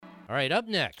All right, up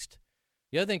next,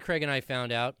 the other thing Craig and I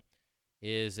found out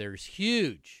is there's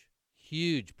huge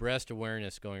breast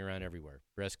awareness going around everywhere.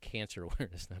 Breast cancer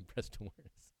awareness, not breast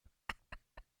awareness.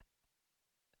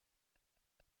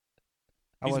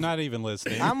 He's not even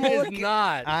listening. I'm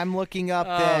looking up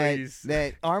Oh,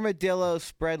 that armadillos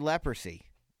spread leprosy.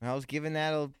 I was giving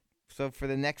that so for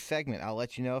the next segment, I'll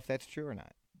let you know if that's true or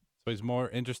not. So he's more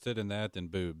interested in that than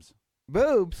boobs.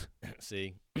 Boobs?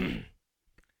 See?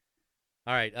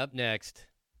 All right, up next,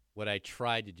 what I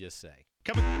tried to just say.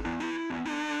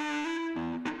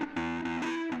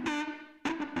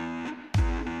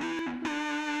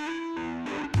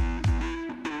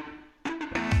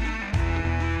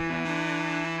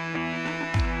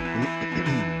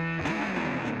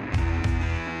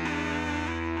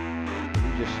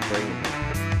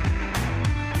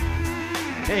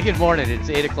 Hey, good morning. It's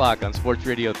 8 o'clock on Sports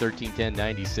Radio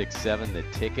 1310 96.7 The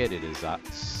Ticket. It is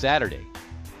Saturday,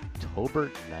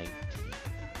 October 19th.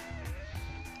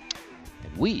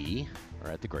 And we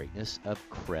are at the greatness of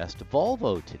Crest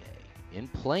Volvo today in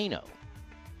Plano,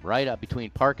 right up between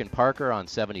Park and Parker on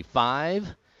 75.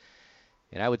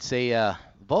 And I would say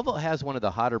Volvo has one of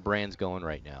the hotter brands going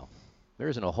right now. There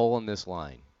isn't a hole in this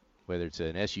line, whether it's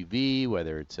an SUV,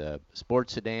 whether it's a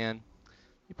sports sedan.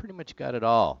 You pretty much got it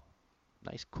all.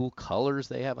 Nice, cool colors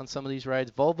they have on some of these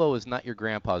rides. Volvo is not your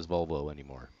grandpa's Volvo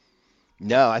anymore.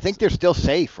 No, I think they're still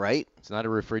safe, right? It's not a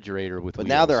refrigerator with But wheels.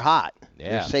 now they're hot. Yeah.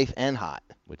 They're safe and hot.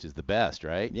 Which is the best,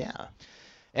 right? Yeah.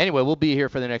 Anyway, we'll be here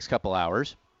for the next couple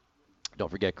hours. Don't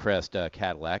forget Crest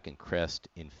Cadillac and Crest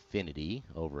Infinity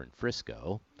over in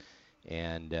Frisco.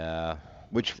 And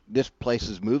which this place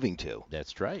is moving to.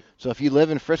 That's right. So if you live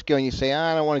in Frisco and you say,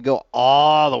 I don't want to go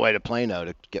all the way to Plano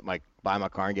to buy my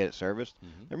car and get it serviced,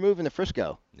 they're moving to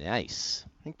Frisco. Nice.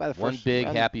 I think by the one first big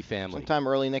happy family. Sometime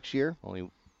early next year. Only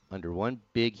under one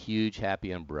big, huge,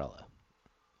 happy umbrella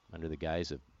under the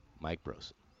guise of Mike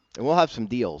Brosen. And we'll have some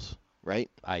deals, right?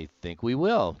 I think we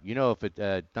will. You know, if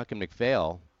Duncan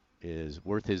McPhail is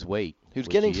worth his weight. Who's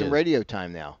getting some radio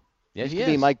time now. Yes, he used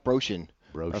to be Mike Brosen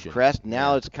of Crest.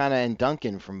 Now it's kind of in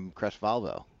Duncan from Crest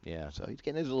Volvo. Yeah. So he's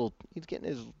getting his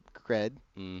cred.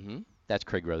 Mm-hmm. That's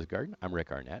Craig Rosegarden. I'm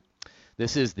Rick Arnett.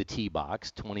 This is the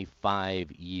T-Box,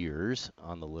 25 years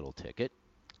on the little ticket.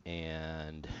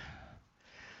 And,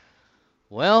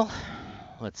 well,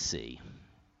 let's see.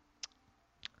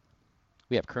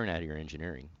 We have Kern out here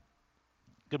engineering.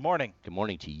 Good morning. Good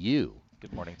morning to you.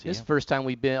 Good morning to This is you. the first time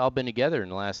we've all been together in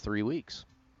the last 3 weeks.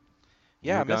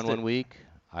 Yeah, you I were missed gone it. 1 week.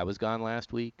 I was gone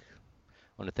last week. I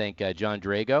want to thank John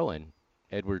Drago and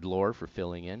Edward Lohr for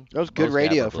filling in. That was good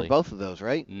radio admirably. for both of those,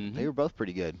 right? Mm-hmm. They were both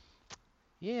pretty good.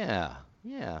 Yeah.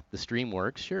 The stream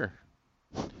works, sure.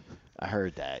 I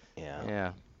heard that, yeah.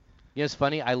 Yeah. You know, it's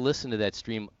funny. I listen to that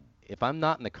stream. If I'm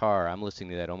not in the car, I'm listening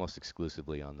to that almost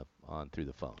exclusively through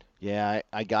the phone. Yeah,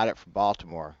 I got it from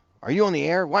Baltimore. Are you on the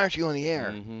air? Why aren't you on the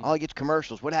air? Mm-hmm. All I get's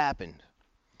commercials. What happened?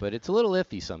 But it's a little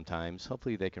iffy sometimes.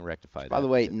 Hopefully they can rectify that. By the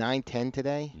way, 9:10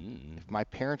 today, Mm-hmm. if my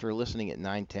parents are listening at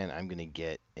 9:10, I'm going to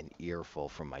get an earful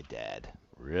from my dad.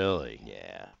 Really?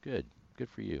 Yeah. Good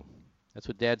for you. That's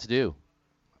what dads do.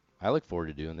 I look forward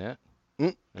to doing that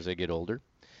as I get older.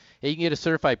 Hey, you can get a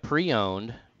certified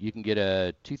pre-owned. You can get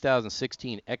a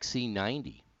 2016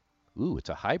 XC90. Ooh, it's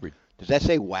a hybrid. Does that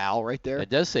say wow right there? It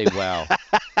does say wow.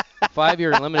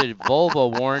 5-year limited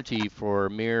Volvo warranty for a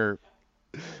mere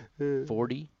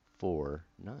 $44,900.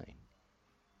 How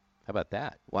about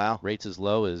that? Wow. Rates as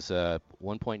low as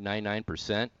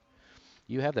 1.99%.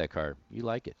 You have that car. You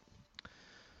like it.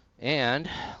 And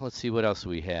let's see what else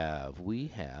we have. We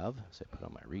have, as I put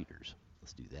on my readers,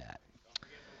 let's do that.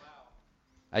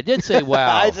 I did say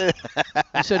wow.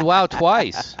 You said wow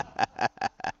twice.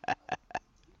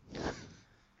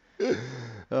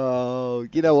 Oh,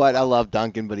 you know what? I love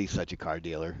Duncan, but he's such a car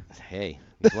dealer. Hey,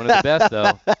 he's one of the best,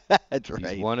 though. That's right.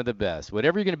 He's one of the best.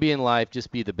 Whatever you're going to be in life,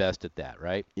 just be the best at that,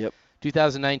 right? Yep.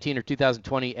 2019 or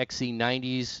 2020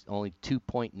 XC90s, only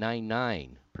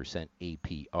 2.99%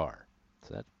 APR.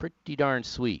 So that's pretty darn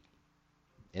sweet.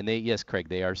 And yes, Craig,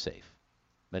 they are safe.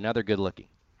 But now they're good looking,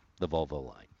 the Volvo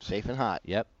line. Safe and hot.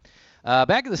 Yep.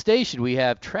 Back at the station, we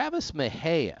have Travis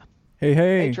Mejia. Hey.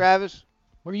 Hey, Travis.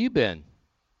 Where you been?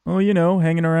 Oh,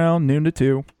 hanging around noon to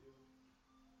 2.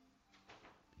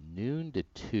 Noon to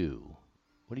 2.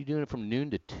 What are you doing from noon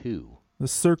to 2? The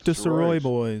Cirque du Soroy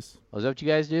boys. Oh, is that what you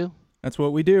guys do? That's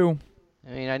what we do.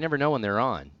 I mean, I never know when they're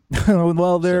on.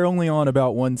 Well, they're only on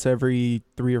about once every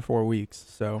 3 or 4 weeks.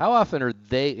 So how often are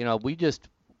they?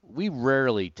 We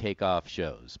rarely take off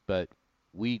shows, but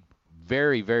we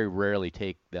very, very rarely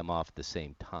take them off at the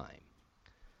same time.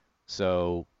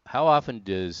 So how often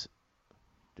does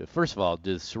First of all,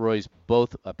 does Soroy's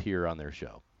both appear on their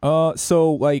show?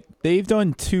 So like they've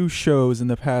done 2 shows in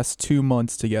the past 2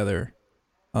 months together.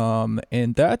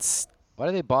 And that's Why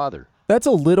do they bother? a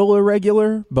little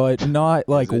irregular, but not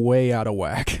like way out of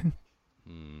whack.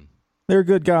 They're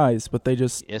good guys, but they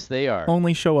just Yes, they are.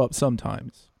 only show up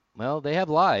sometimes. Well, they have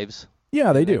lives.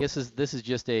 Yeah, they I do. guess this is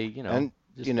just a And,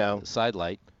 just you know, a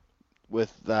sidelight.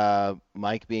 With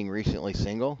Mike being recently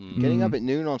single, getting up at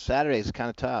noon on Saturdays is kind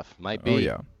of tough. Might be. Oh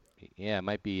yeah. Yeah, it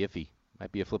might be iffy.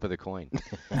 Might be a flip of the coin.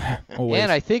 Always.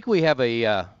 And I think we have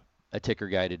a ticker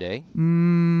guy today.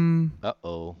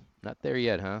 Uh-oh. Not there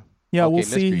yet, huh? Yeah, Okay, we'll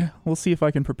see. mystery. We'll see if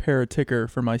I can prepare a ticker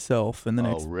for myself in the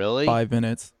next Oh, really? 5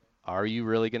 minutes. Are you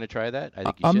really going to try that? I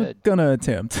think you I'm should. gonna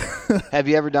attempt. Have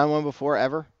you ever done one before,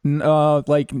 ever?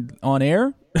 Like on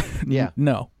air? Yeah.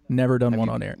 No, never done Have one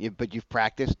you- on air. But you've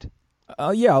practiced?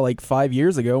 Yeah, like 5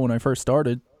 years ago when I first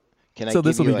started. Can I So give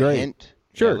this'll you be a great. hint?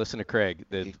 Sure. Yeah, listen to Craig,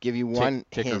 the Give you one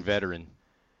ticker hint. veteran.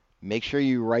 Make sure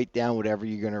you write down whatever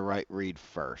you're going to read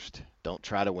first. Don't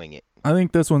try to wing it. I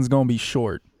think this one's gonna be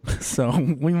short, so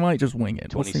we might just wing it.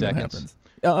 20 we'll see seconds. What happens.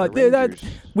 The That Rangers,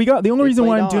 we got the only they reason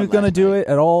why played I'm on gonna last do night. it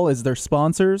at all is their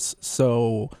sponsors.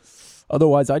 So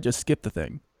otherwise, I just skip the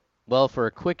thing. Well, for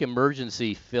a quick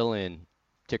emergency fill-in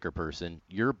ticker person,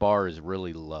 your bar is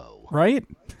really low. Right?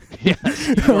 Yes.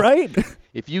 you don't- Right?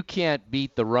 If you can't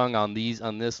beat the rung on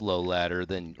this low ladder,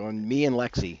 then On me and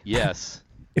Lexi. yes.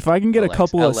 If I can get a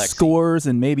couple of Alexi. scores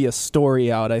and maybe a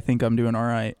story out, I think I'm doing all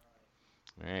right.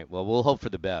 All right. Well, we'll hope for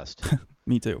the best.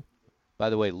 Me too, By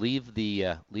the way, leave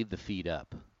the feed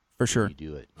up. for when sure. You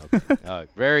do it. Okay. All right.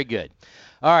 Very good.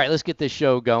 All right. Let's get this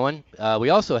show going. We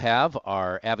also have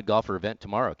our Avid Golfer event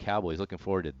tomorrow. Cowboys. Looking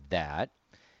forward to that.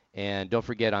 And don't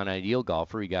forget on Ideal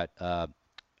Golfer, we got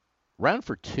round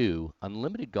for 2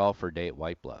 unlimited golfer day at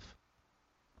White Bluff.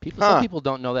 Some people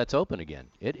don't know that's open again.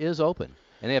 It is open,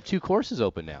 and they have 2 courses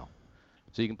open now,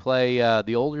 so you can play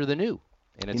the old or the new,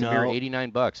 and it's You a mere know-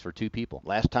 $89 for 2 people.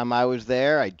 Last time I was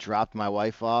there, I dropped my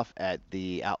wife off at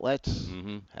the outlets.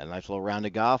 Mm-hmm. Had a nice little round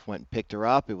of golf. Went and picked her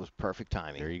up. It was perfect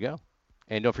timing. There you go.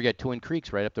 And don't forget Twin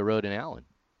Creeks right up the road in Allen.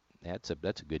 That's a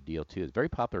good deal too. It's a very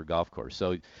popular golf course. So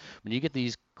when you get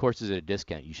these courses at a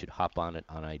discount, you should hop on it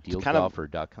on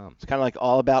idealgolfer.com. It's kind of like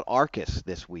all about Arcus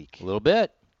this week. A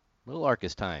little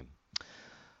Arcus time.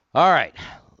 All right,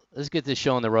 let's get this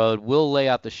show on the road. We'll lay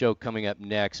out the show coming up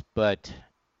next, but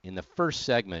in the first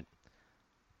segment,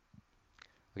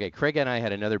 okay, Craig and I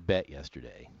had another bet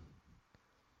yesterday.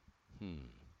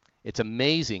 It's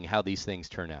amazing how these things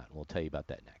turn out, and we'll tell you about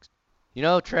that next. You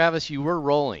know, Travis, you were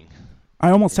rolling.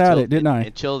 I almost had it, didn't I?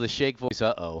 Until the shake voice,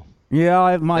 uh-oh.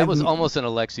 Yeah, That was almost an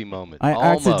Alexi moment. I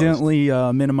Almost. accidentally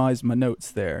minimized my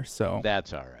notes there, so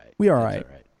That's all right. We all That's right.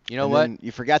 all right. You know And what? then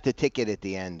you forgot the ticket at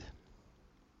the end.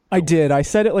 I did. I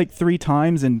said it like 3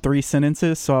 times in 3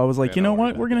 sentences, so I was like, Yeah, you know don't worry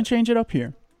what? We're about gonna that. change it up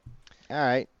here. All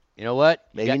right. You know what?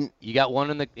 Maybe- You got one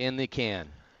in the can.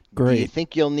 Do you Great.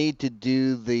 think you'll need to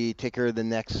do the ticker the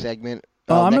next segment?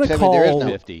 I'm next gonna segment, there is call- no.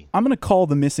 50. I'm gonna call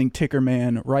the missing ticker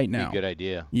man right Be a now. good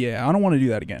idea. Yeah, I don't want to do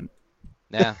that again.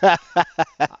 Nah.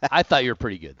 I thought you were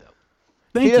pretty good though.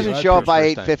 If Thank he you. doesn't That's show your up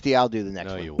by first time. 8:50, I'll do the next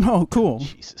No, one. you won't. Oh, cool.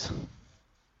 Jesus.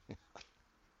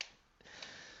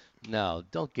 No,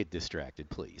 don't get distracted,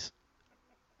 please.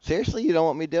 Seriously, you don't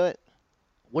want me to do it?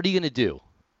 What are you going to do?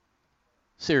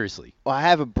 Seriously. Well, I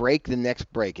have a break the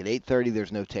next break. At 8:30,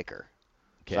 there's no ticker.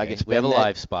 Okay. So I can We have a spend that-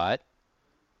 live spot.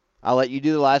 I'll let you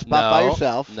do the live spot by No,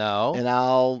 yourself. no. And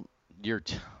I'll You're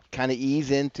kind of ease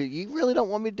into. You really don't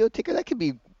want me to do a ticker? That could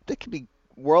be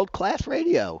world class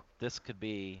radio. This could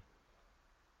be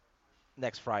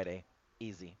next Friday.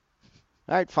 Easy.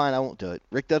 All right, fine. I won't do it.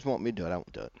 Rick doesn't want me to do it. I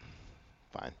won't do it.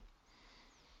 Fine.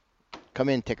 Come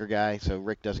in, ticker guy, so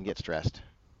Rick doesn't get stressed.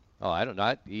 Oh, I don't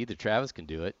know. Either Travis can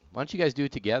do it. Why don't you guys do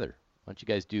it together? Why don't you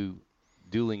guys do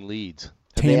dueling leads?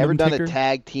 Have they ever Tandem done ticker? a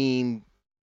tag team?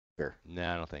 No,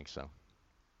 I don't think so.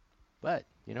 But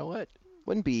you know what?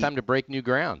 Wouldn't be. Time to break new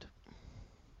ground.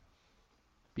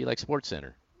 Be like Sports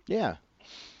Center. Yeah.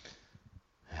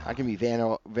 I can be Van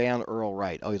Earl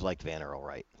Wright. Always liked Van Earl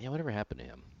Wright. Yeah, whatever happened to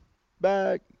him?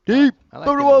 Back deep. I like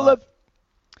Go to him a all lot. left.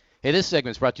 Hey, this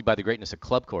segment is brought to you by the greatness of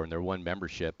Club Corps and their one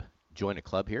membership. Join a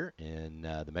club here in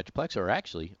the Metroplex or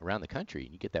actually around the country.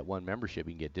 You get that one membership.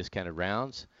 You can get discounted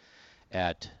rounds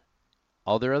at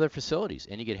all their other facilities,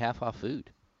 and you get half off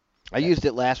food. I used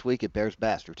it last week at Bears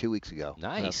Best, or 2 weeks ago.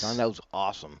 Nice. That was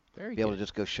awesome. Very Be able good. to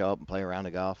just go show up and play a round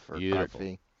of golf for a card Beautiful.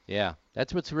 fee. Yeah,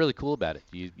 that's what's really cool about it.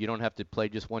 You don't have to play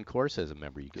just one course as a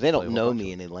member. You can They play a don't whole know bunch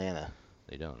me of in Atlanta. them.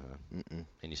 They don't, huh? Mm-mm.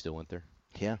 And you still went there?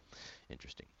 Yeah.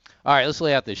 Interesting. All right, let's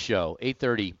lay out this show.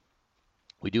 8:30.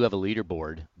 We do have a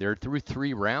leaderboard. They're through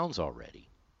 3 rounds already.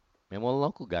 And one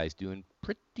local guy's doing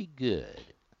pretty good.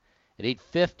 At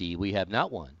 850, we have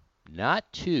not one,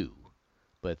 not two,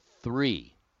 but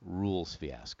three rules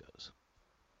fiascos.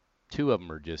 Two of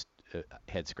them are just a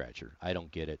head scratcher. I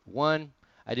don't get it. One,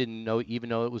 I didn't even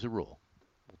know it was a rule.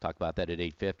 We'll talk about that at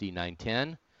 850,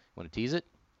 910. Want to tease it?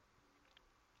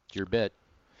 It's your bit.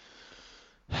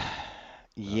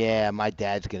 Yeah, my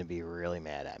dad's going to be really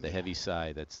mad at me. The heavy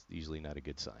sigh, that's usually not a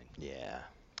good sign. Yeah.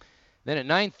 Then at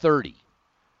 9:30,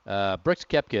 Brooks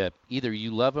Koepka, either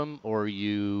you love him or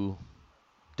you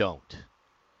don't.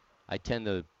 I tend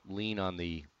to lean on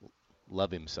the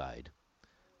love him side.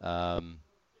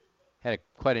 Had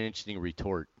quite an interesting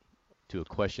retort to a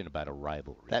question about a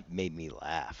rivalry. That made me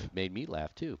laugh. Made me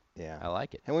laugh, too. Yeah. I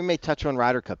like it. And we may touch on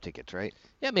Ryder Cup tickets, right?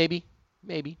 Yeah, maybe.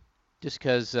 Just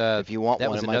because if you want that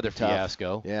one, was it might another be tough.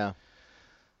 fiasco. Yeah.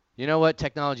 You know what?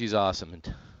 Technology is awesome,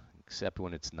 except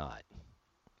when it's not.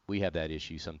 We have that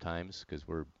issue sometimes because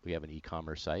we have an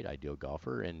e-commerce site, Ideal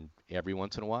Golfer, and every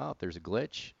once in a while, if there's a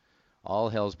glitch, all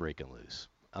hell's breaking loose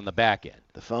on the back end.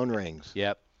 The phone rings.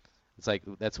 Yep. It's like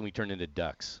that's when we turn into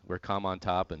ducks. We're calm on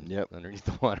top, and underneath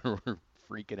the water, we're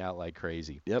freaking out like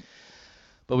crazy. Yep.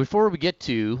 But before we get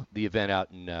to the event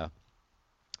out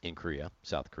in Korea,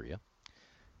 South Korea,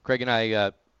 Craig and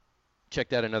I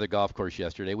checked out another golf course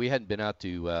yesterday. We hadn't been out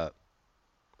to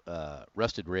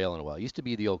Rusted Rail in a while. It used to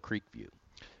be the old Creek View.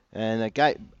 And a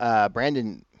guy,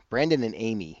 Brandon and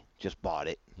Amy just bought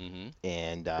it. Mm-hmm.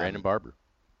 And Brandon Barber.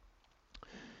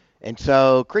 And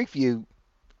so Creekview,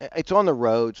 it's on the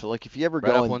road. So like if you ever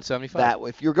right go off 175. that way,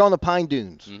 if you're going to Pine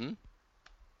Dunes, mm-hmm.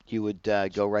 you would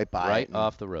go right by right it.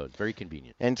 off the road. Very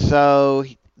convenient. And so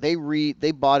they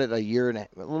bought it a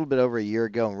little bit over a year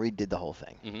ago, and redid the whole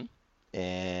thing. Mm-hmm.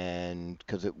 And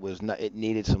because it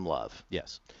needed some love.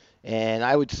 Yes. And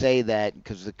I would say that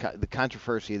because the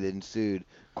controversy that ensued,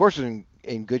 of course, is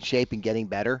in good shape and getting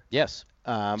better. Yes.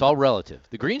 It's all relative.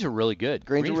 The greens are really good.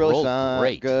 Greens are really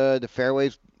great. good. The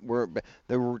fairways were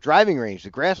the driving range. The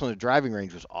grass on the driving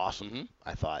range was awesome. Mm-hmm.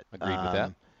 I thought. Agreed with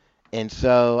that. And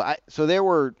so there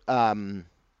were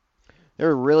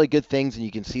really good things, and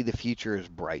you can see the future is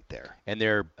bright there. And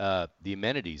they're the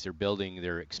amenities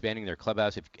they're expanding their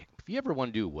clubhouse. If you ever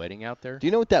want to do a wedding out there, Do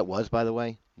you know what that was, by the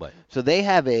way? What? So they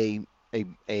have a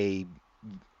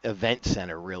event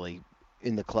center really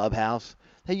in the clubhouse.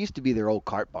 That used to be their old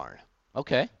cart barn.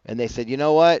 Okay. And they said, you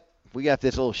know what? We got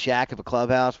this little shack of a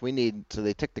clubhouse. So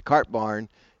they took the cart barn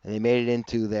and they made it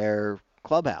into their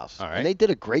clubhouse. All right. And they did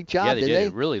a great job, yeah, they didn't did. they?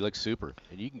 It really looks super.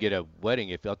 And you can get a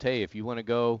wedding I'll tell you, if you want to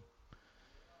go,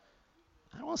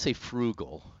 I don't want to say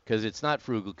frugal because it's not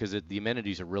frugal because the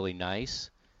amenities are really nice.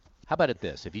 How about it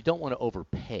this? If you don't want to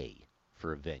overpay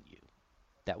for a venue,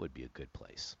 that would be a good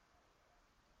place.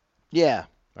 Yeah.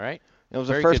 All right? It was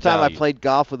Very the first good time I value. played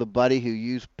golf with a buddy who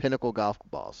used Pinnacle golf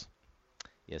balls.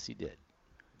 Yes, he did.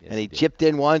 Yes, And he did. chipped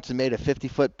in once and made a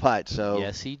 50-foot putt. So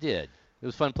Yes, he did. It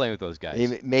was fun playing with those guys.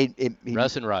 he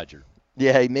Russ and Roger.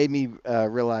 Yeah, he made me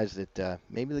realize that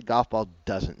maybe the golf ball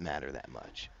doesn't matter that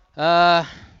much. Yeah,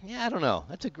 I don't know.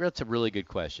 That's a really good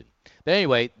question. But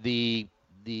anyway, the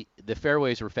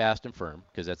fairways were fast and firm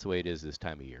because that's the way it is this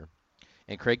time of year.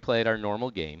 And Craig played our normal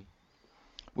game.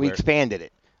 We Where- expanded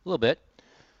it. A little bit.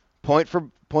 Point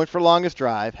for longest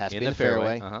drive has to In be the in the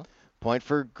fairway. Uh-huh. Point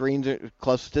for greens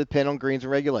closest to the pin on greens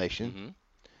and regulation, Mm-hmm.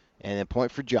 and then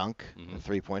point for junk. Mhm. And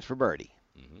 3 points for birdie.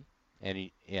 Mm-hmm.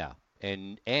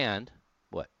 And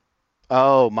what?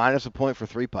 Oh, minus a point for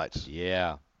 3 putts.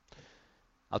 Yeah.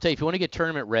 I'll tell you, if you want to get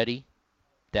tournament ready,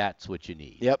 that's what you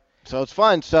need. Yep. So it's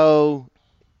fun. So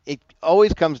it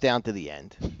always comes down to the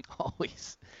end.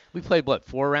 Always. We played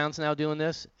 4 rounds now doing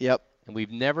this, Yep. and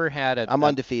we've never had I'm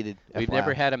undefeated. We've FYI.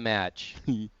 never had a match.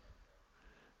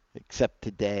 Except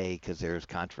today because there's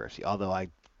controversy. Although I'm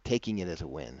taking it as a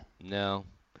win. No.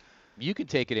 You can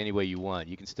take it any way you want.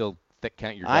 You can still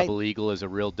count your I- double eagle as a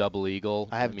real double eagle.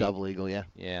 I have mean, double eagle, yeah.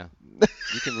 Yeah.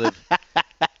 You can live.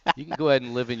 You can go ahead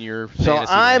and live in your So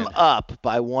fantasy I'm land. up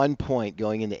by 1 point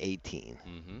going into 18.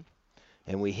 Mm-hmm.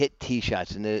 And we hit tee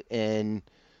shots. And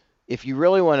if you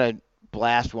really want to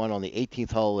blast one on the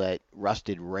 18th hole at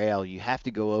Rusted Rail, you have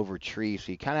to go over trees,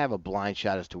 so you kind of have a blind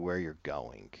shot as to where you're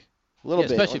going. A little Yeah,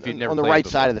 bit, especially if you've never on the played it right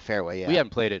before. side of the fairway, yeah. We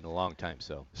haven't played it in a long time,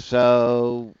 so.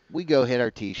 So we go hit our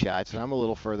tee shots, and I'm a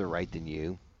little further right than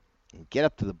you. And get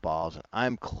up to the balls, and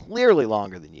I'm clearly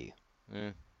longer than you.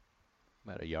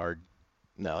 About a yard.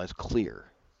 No, it's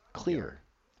clear. Clear.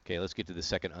 Okay, let's get to the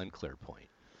second unclear point.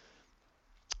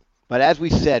 But as we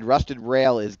said, Rusted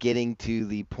Rail is getting to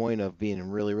the point of being in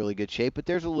really, really good shape. But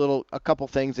there's a couple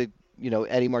things that,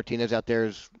 Eddie Martinez out there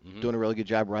is Mhm. doing a really good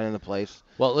job running the place.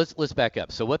 Well, let's back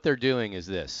up. So what they're doing is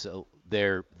this. So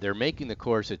they're making the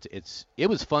course. It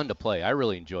was fun to play. I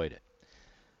really enjoyed it.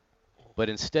 But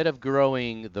instead of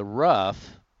growing the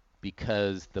rough,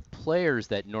 because the players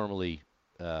that normally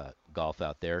golf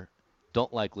out there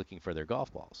don't like looking for their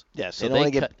golf balls. Yes, So they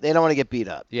don't want to get beat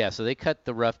up. Yeah, so they cut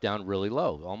the rough down really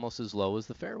low, almost as low as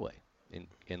the fairway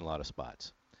in a lot of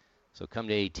spots. So come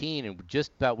to 18, and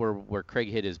just about where Craig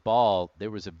hit his ball, there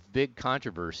was a big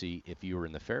controversy if you were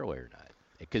in the fairway or not,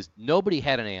 because nobody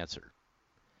had an answer.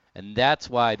 And that's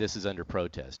why this is under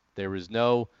protest. There's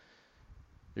no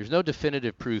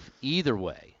definitive proof either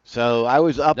way. So I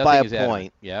was up by a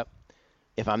point. Yep.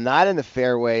 If I'm not in the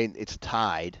fairway, it's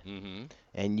tied, Mm-hmm.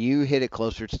 and you hit it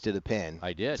closer to the pin.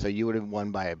 I did. So you would have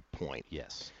won by a point.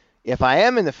 Yes. If I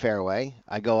am in the fairway,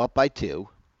 I go up by 2.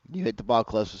 You hit the ball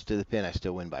closest to the pin, I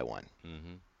still win by 1.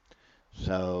 Mm-hmm.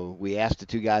 So we asked the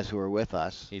 2 guys who were with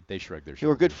us, They shrugged their shoulders. who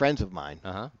were good friends of mine,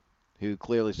 Uh-huh. who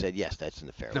clearly said, yes, that's in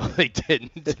the fairway. No, they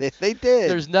didn't. They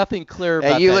did. There's nothing clear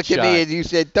about And you that looked shot. at me and you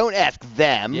said, don't ask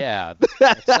them. Yeah,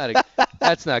 that's not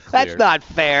clear. That's not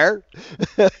fair.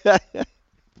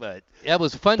 But That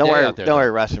was a fun don't day worry, out there. don't though.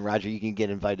 worry, Russ and Roger. You can get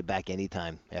invited back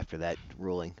anytime after that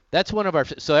ruling. That's one of our.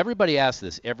 So everybody asks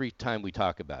this every time we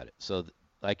talk about it. So,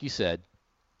 like you said,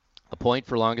 a point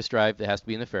for longest drive that has to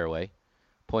be in the fairway.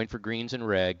 Point for greens and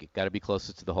reg, got to be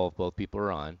closest to the hole if both people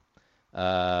are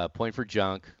on. Point for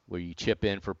junk, where you chip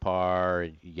in for par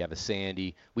and you have a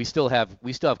sandy. We still have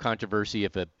controversy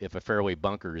if a fairway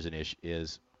bunker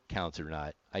is counts or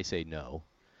not. I say no.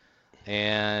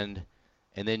 And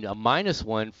then a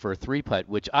 -1 for a 3-putt,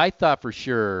 which I thought for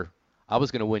sure I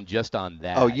was going to win just on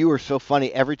that. Oh, you were so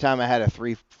funny. Every time I had a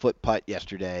 3-foot putt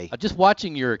yesterday, Just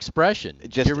watching your expression,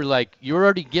 you were like, you were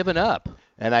already given up.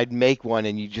 and I'd make one,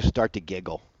 and you just start to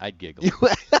giggle. I'd giggle.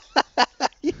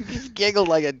 You just giggled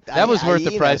like a That was worth the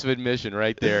hyena. price of admission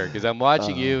right there, because I'm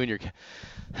watching you, and you're,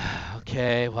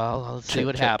 okay, well, let's see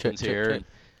what happens here. check.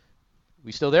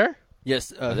 We still there?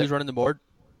 Yes, who's running the board?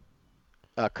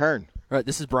 Kern. All right,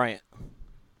 this is Bryant.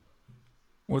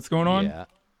 What's going on? Yeah.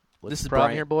 What's This the is problem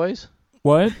Brian. here, boys?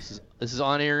 What? This is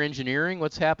on-air engineering?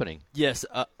 What's happening? Yes.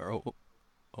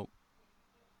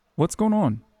 What's going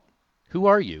on? Who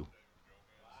are you?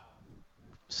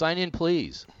 Sign in,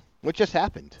 please. What just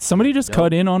happened? Somebody just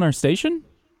cut in on our station?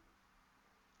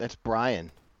 That's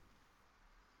Brian.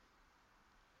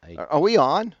 I- Are we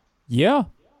on? Yeah.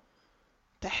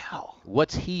 The hell?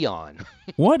 What's he on?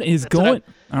 What is That's what going?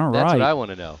 All That's what I right.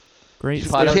 want to know. Great. Is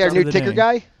start Is he our to new the ticker day.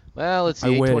 guy? Well, let's I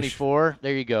see, wish. 824.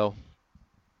 There you go.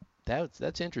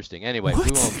 That's interesting. Anyway, we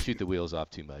What? won't shoot the wheels off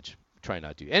too much. Try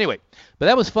not to. Anyway, but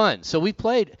that was fun. So we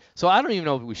played. So I don't even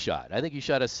know what we shot. I think you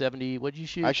shot a 70. What did you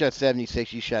shoot? I shot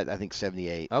 76. You shot, I think,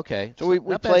 78. Okay. So we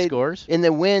not bad played scores. in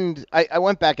the wind. I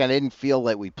went back and I didn't feel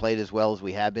that we played as well as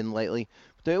we have been lately.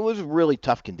 But it was really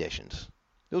tough conditions.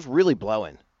 It was really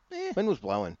blowing. Wind was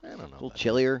blowing. I don't know. A little about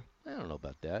chillier. that. I don't know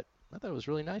about that. I thought it was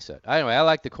really nice out. Anyway, I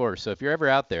like the course. So if you're ever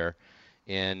out there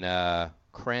in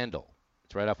Crandall,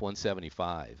 it's right off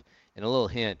 175. And a little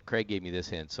hint, Craig gave me this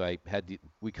hint. So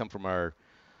we come from our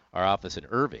office in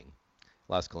Irving,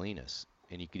 Las Colinas,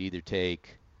 and you could either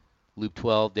take Loop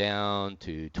 12 down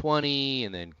to 20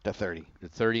 and then To 30. to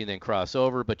 30 and then cross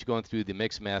over, but you're going through the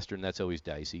Mix Master, and that's always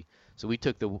dicey. So we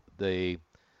took the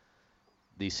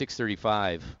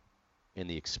 635 in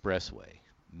the expressway.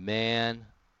 Man,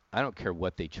 I don't care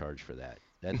what they charge for that.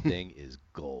 That thing is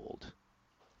gold.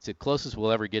 It's the closest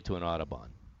we'll ever get to an Autobahn.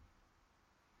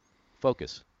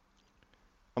 Focus.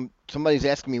 Somebody's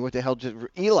asking me what the hell just.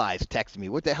 Eli's texting me.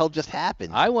 What the hell just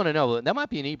happened? I want to know. That might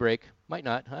be an e-brake. Might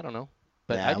not. I don't know.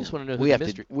 But I Nah, just want to know who we the have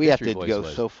mystery, to. We have mystery to voice go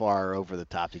was. so far over the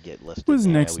top to get listed. It was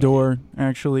Yeah, next we door.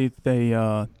 Actually,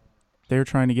 they're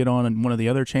trying to get on one of the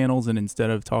other channels, and instead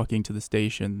of talking to the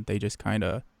station, they just kind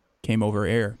of came over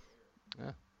air.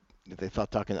 If they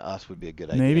thought talking to us would be a good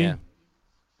idea. Maybe. Yeah.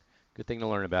 Good thing to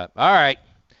learn about. All right.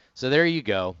 So there you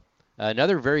go.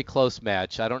 Another very close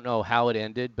match. I don't know how it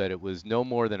ended, but it was no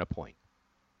more than a point.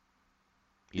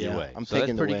 Either way. I'm So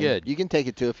taking that's pretty the win. good. You can take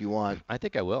it too if you want. I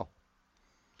think I will.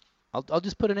 I'll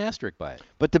just put an asterisk by it.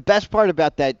 But the best part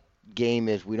about that game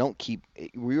is we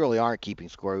really aren't keeping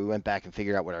score. We went back and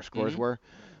figured out what our scores were.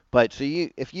 But so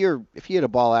if you hit a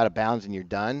ball out of bounds and you're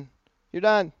done, you're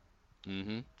done.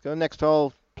 Mm-hmm. Go next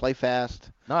hole, play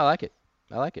fast. No, I like it.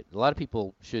 I like it. A lot of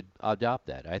people should adopt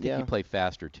that. I think Yeah. you play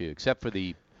faster too, except for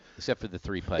the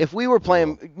 3-putt. If we were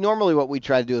playing, normally what we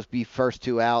try to do is be first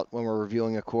 2 out when we're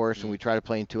reviewing a course, and we try to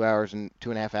play in 2 hours and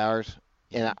 2.5 hours.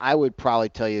 And I would probably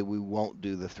tell you we won't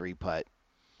do the 3-putt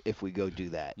if we go do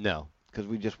that, No, because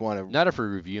we just want to. not if we're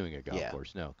reviewing a golf Yeah.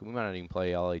 course. No, we might not even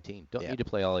play all 18. Don't Yeah. need to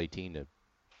play all 18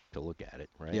 to look at it,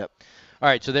 right? Yep. All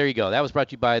right, so there you go. That was brought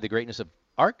to you by the greatness of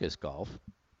Arcus Golf.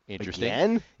 Interesting.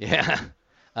 Again? Yeah.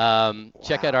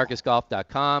 Check out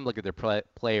arcusgolf.com. Look at their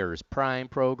Players Prime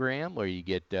program where you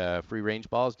get free range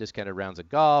balls, discounted rounds of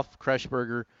golf, Crush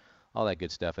Burger, all that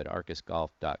good stuff at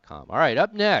arcusgolf.com. All right,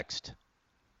 up next,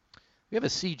 we have a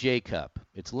CJ Cup.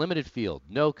 It's limited field,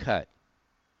 no cut.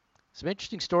 Some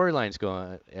interesting storylines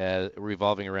going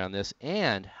revolving around this.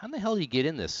 And how in the hell do you get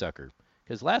in this sucker?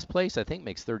 Because last place, I think,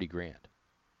 makes $30,000.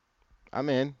 I'm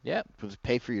in. Yep. Just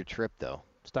pay for your trip, though.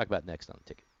 Let's talk about it next on the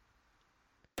ticket.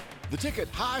 The Ticket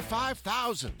High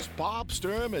 5000's Bob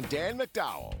Sturm and Dan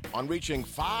McDowell on reaching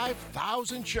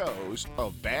 5,000 shows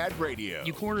of bad radio.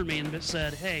 You cornered me and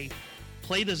said, hey,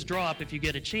 play this drop if you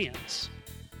get a chance.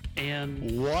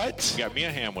 And what? We got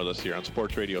Mia Hamm with us here on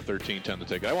Sports Radio 1310 The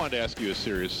Ticket. I wanted to ask you a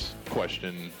serious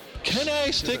question. Can I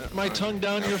stick my tongue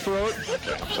down your throat?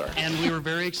 Okay, I'm sorry. And we were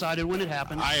very excited when it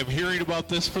happened. I am hearing about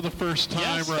this for the first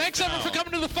time right Thanks, now. everyone, for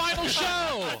coming to the final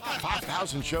show.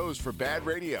 5,000 shows for bad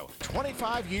radio.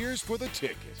 25 years for The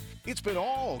Ticket. It's been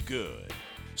all good.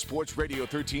 Sports Radio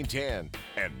 1310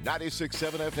 and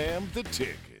 96.7 FM The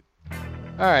Ticket.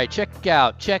 All right, check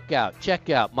out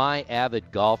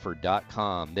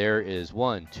myavidgolfer.com. There is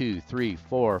 1, 2, 3,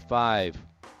 4, 5,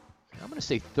 I'm going to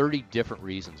say 30 different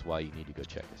reasons why you need to go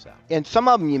check this out. And some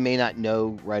of them you may not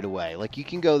know right away. Like you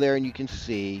can go there and you can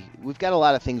see, we've got a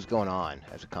lot of things going on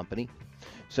as a company.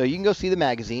 So you can go see the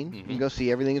magazine. You can go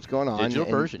see everything that's going on. Digital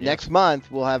And version, next month,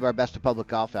 we'll have our Best of Public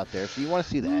Golf out there. So you want to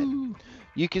see that. Ooh.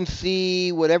 You can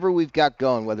see whatever we've got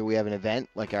going, whether we have an event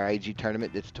like our AG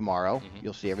tournament that's tomorrow.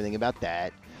 You'll see everything about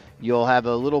that. You'll have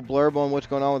a little blurb on what's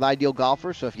going on with Ideal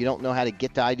Golfer. So if you don't know how to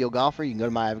get to Ideal Golfer, you can go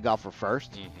to My Avid Golfer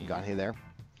first. You got here there.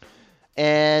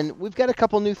 And we've got a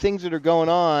couple new things that are going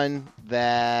on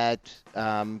that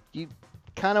you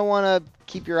kind of want to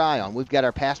keep your eye on. We've got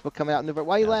our passbook coming out in November.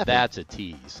 Why are you laughing? That's a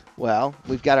tease. Well,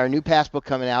 we've got our new passbook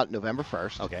coming out November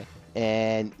 1st. Okay.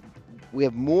 And we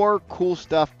have more cool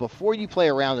stuff before you play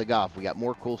a round of golf. We got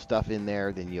more cool stuff in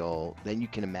there than you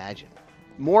can imagine.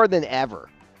 More than ever.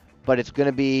 But it's going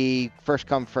to be first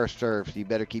come, first serve, so you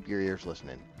better keep your ears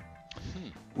listening.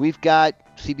 We've got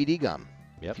CBD gum.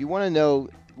 Yep. If you want to know,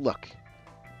 look,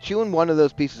 chewing one of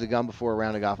those pieces of gum before a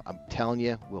round of golf, I'm telling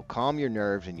you, will calm your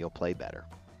nerves and you'll play better.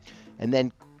 And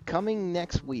then coming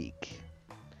next week,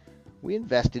 we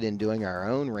invested in doing our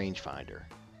own rangefinder.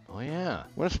 Oh, yeah.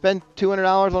 Want to spend $200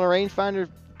 on a rangefinder?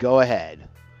 Go ahead.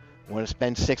 Want to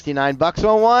spend $69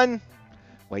 on one?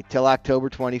 Wait till October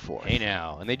 24th. Hey,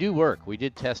 now. And they do work. We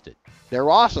did test it. They're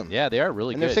awesome. Yeah, they are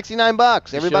really and good. they're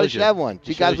 $69. Everybody should you. have one.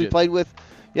 Two guys we played with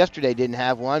yesterday didn't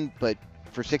have one, but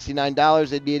for $69,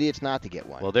 they'd be idiots not to get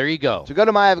one. Well, there you go. So go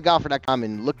to myavidgolfer.com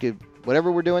and look at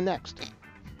whatever we're doing next.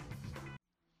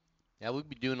 Yeah, we'll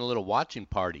be doing a little watching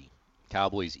party.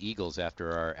 Cowboys-Eagles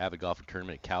after our Avid Golfer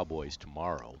tournament at Cowboys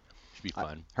tomorrow. Should be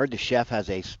fun. I heard the chef has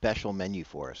a special menu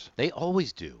for us. They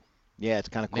always do. Yeah, it's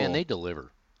kind of cool. Man, they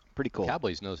deliver. Pretty cool.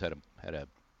 Cowboys knows how to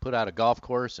put out a golf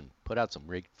course and put out some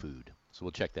great food. So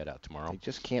we'll check that out tomorrow. They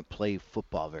just can't play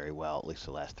football very well, at least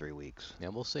the last 3 weeks. Yeah,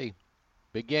 we'll see.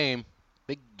 Big game.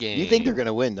 Big game. You think they're going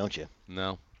to win, don't you?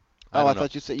 No. I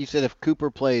thought you said if Cooper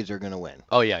plays, they're going to win.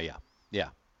 Oh, yeah.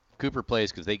 Cooper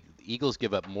plays because the Eagles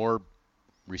give up more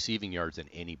receiving yards than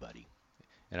anybody.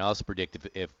 And I also predict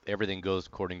if everything goes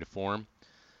according to form,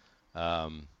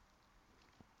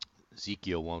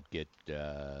 Ezekiel won't get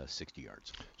 60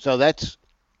 yards. So that's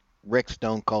Rick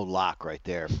Stone Cold Lock right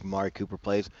there. Amari Cooper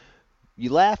plays.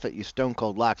 You laugh at you Stone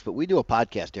Cold Locks, but we do a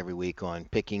podcast every week on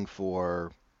picking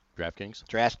for DraftKings.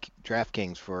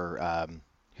 DraftKings for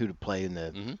who to play in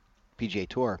the PGA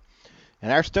Tour.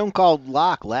 And our Stone Cold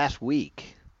Lock last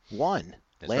week won.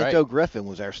 That's Lanto right. Griffin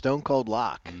was our Stone Cold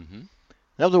Lock.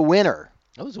 That was a winner.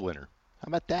 That was a winner. How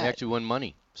about that? We actually won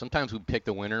money. Sometimes we pick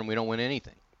the winner and we don't win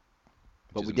anything.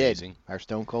 But we amazing. did. Our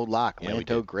Stone Cold Lock, Yeah, we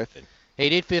Lanto did. Griffin. Hey,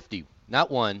 850. Not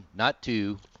one, not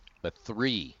two, but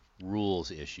 3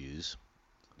 rules issues.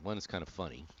 One is kind of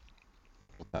funny.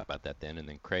 We'll talk about that then. And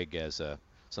then Craig has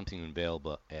something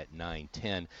available at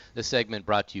 9:10. This segment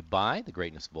brought to you by the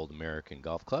Greatness of Old American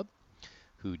Golf Club,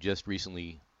 who just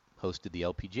recently hosted the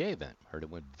LPGA event. Heard it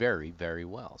went very, very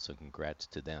well. So congrats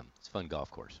to them. It's a fun golf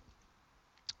course.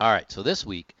 All right, so this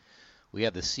week we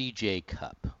have the CJ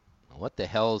Cup. Now, what the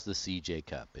hell is the CJ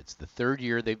Cup? It's the 3rd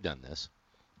year they've done this.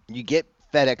 You get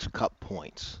FedEx Cup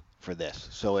points for this,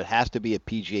 so it has to be a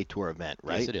PGA Tour event,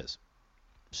 right? Yes, it is.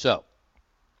 So,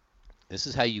 this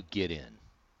is how you get in.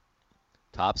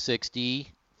 Top 60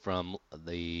 from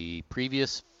the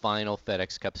previous final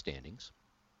FedEx Cup standings.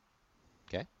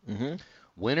 Okay? Mm-hmm.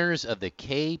 Winners of the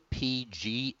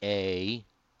KPGA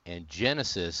and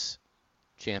Genesis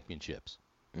championships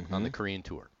on the Korean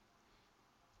Tour.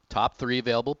 top 3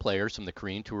 available players from the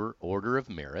Korean Tour Order of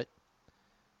Merit,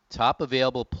 top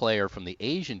available player from the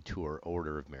Asian Tour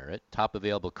Order of Merit, top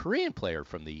available Korean player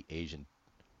from the Asian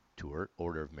Tour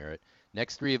Order of Merit,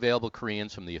 next 3 available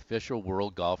Koreans from the official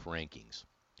World Golf Rankings,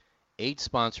 8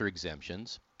 sponsor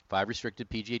exemptions, 5 restricted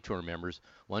PGA Tour members,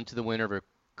 1 to the winner of a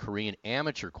Korean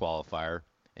amateur qualifier,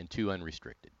 and 2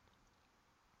 unrestricted.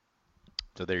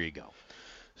 So there you go.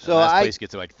 So last place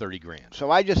gets like 30 grand.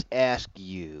 So I just ask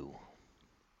you.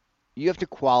 You have to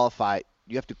qualify.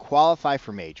 You have to qualify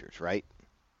for majors, right?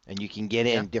 And you can get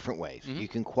in different ways. Mm-hmm. You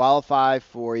can qualify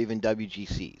for even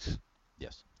WGCs.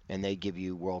 Yes. And they give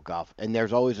you World Golf. And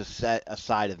there's always a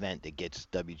side event that gets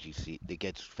WGC, that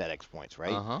gets FedEx points,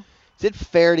 right? Uh-huh. Is it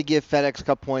fair to give FedEx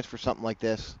Cup points for something like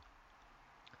this?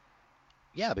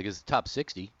 Yeah, because the top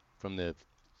 60 from the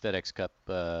FedEx Cup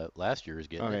last year is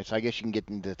getting Okay, it. so I guess you can get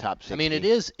into the top 60. I mean, it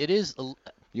is.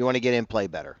 You want to get in, play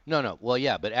better. No. Well,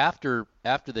 yeah, but after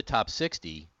the top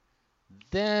 60,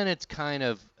 then it's kind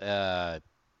of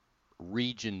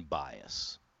region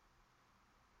bias.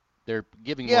 They're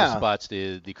giving more spots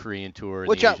to the Korean Tour and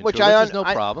the Asian Tour, which is no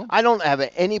problem. I don't have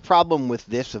any problem with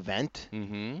this event,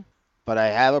 but I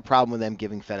have a problem with them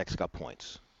giving FedEx Cup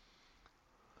points.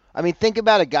 I mean, think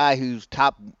about a guy who's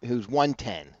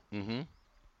 110.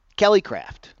 Kelly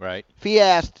Craft. Right. If he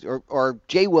asked, or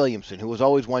Jay Williamson, who was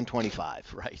always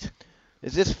 125. Right.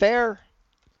 Is this fair?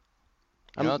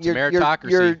 It's a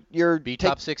meritocracy. You're be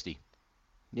top 60.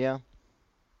 Yeah.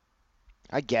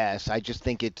 I guess. I just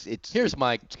think it's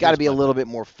got to be a little bit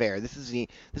more fair. This is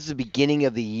the beginning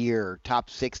of the year. Top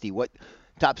 60. What?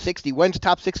 Top 60. When's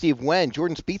top 60 of when?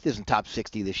 Jordan Spieth isn't top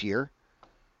 60 this year.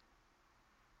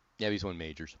 Yeah, he's won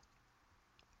majors.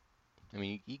 I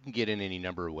mean, you can get in any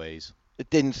number of ways. It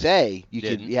didn't say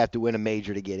you have to win a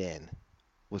major to get in.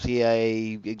 Was he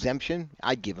a exemption?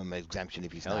 I'd give him an exemption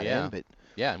if he's not in. But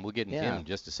yeah, and we'll get into him in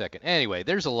just a second. Anyway,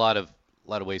 there's a lot of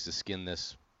ways to skin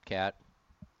this cat,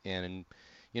 and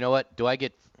you know what?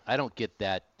 I don't get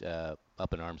that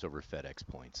up in arms over FedEx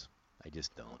points. I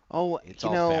just don't. Oh, it's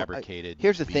all fabricated.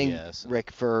 Here's the BS. thing,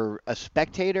 Rick. For a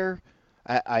spectator,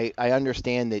 I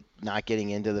understand that not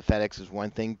getting into the FedEx is one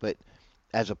thing, but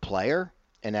as a player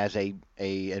and as a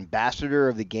ambassador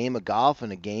of the game of golf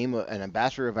and an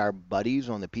ambassador of our buddies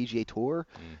on the PGA Tour,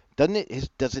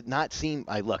 does it not seem?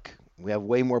 Look, we have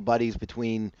way more buddies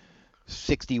between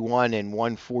 61 and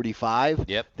 145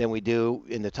 than we do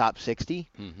in the top 60,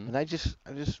 and I just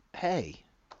hey,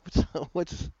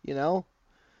 what's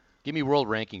Give me world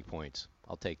ranking points.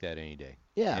 I'll take that any day.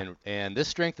 Yeah. And this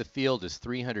strength of field is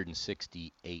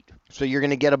 368. So you're going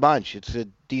to get a bunch. It's a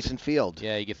decent field.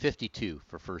 Yeah, you get 52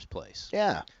 for first place.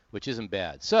 Yeah. Which isn't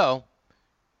bad. So,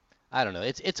 I don't know.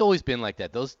 It's always been like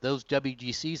that. Those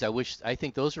WGCs, I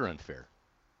think those are unfair.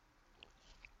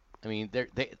 I mean,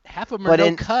 half of them are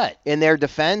no cut. In their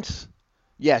defense,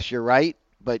 yes, you're right.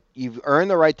 But you've earned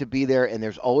the right to be there, and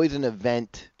there's always an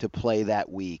event to play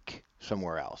that week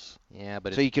somewhere else. Yeah,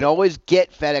 but so you can always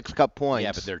get FedEx Cup points.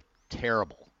 Yeah, but they're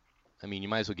terrible. I mean, you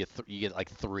might as well get you get like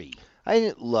 3.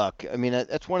 I mean,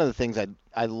 that's one of the things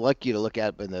I'd like you to look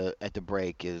at at the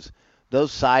break is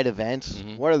those side events.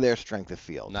 What are their strength of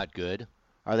field? Not good.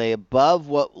 Are they above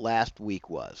what last week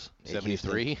was?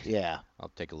 73? Yeah.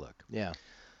 I'll take a look. Yeah.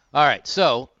 All right,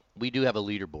 so we do have a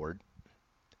leaderboard,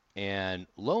 and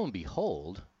lo and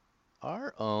behold,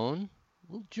 our own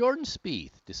Jordan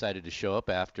Spieth decided to show up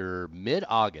after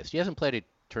mid-August. He hasn't played a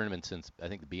tournament since, I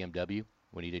think, the BMW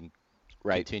when he didn't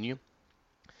continue.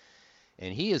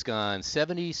 And he has gone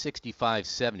 70, 65,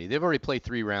 70. They've already played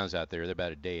 3 rounds out there. They're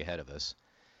about a day ahead of us.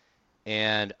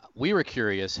 And we were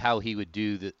curious how he would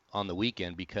do on the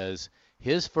weekend because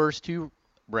his first 2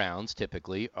 rounds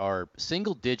typically are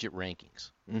single-digit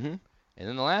rankings. And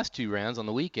then the last 2 rounds on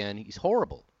the weekend, he's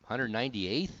horrible.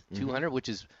 198th, 200, which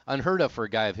is unheard of for a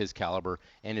guy of his caliber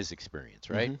and his experience,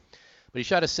 right? But he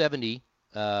shot a 70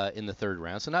 in the 3rd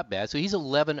round, so not bad. So he's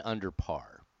 11 under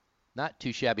par. Not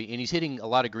too shabby, and he's hitting a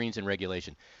lot of greens in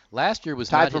regulation. Last year was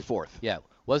tied not for 4th. Yeah,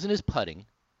 wasn't his putting.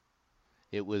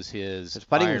 It was his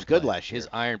putting iron was good play. last year.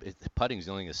 His putting's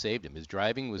the only thing that saved him. His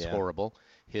driving was horrible.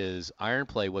 His iron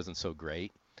play wasn't so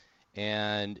great,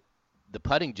 and the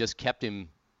putting just kept him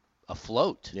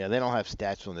afloat. Yeah, they don't have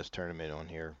stats on this tournament on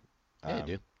here. Yeah, they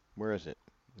do. Where is it?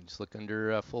 Just look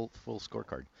under full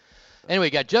scorecard.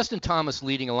 Anyway, got Justin Thomas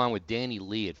leading along with Danny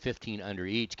Lee at 15 under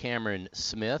each. Cameron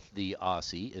Smith, the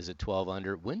Aussie, is at 12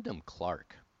 under. Wyndham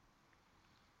Clark.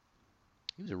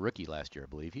 He was a rookie last year, I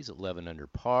believe. He's 11 under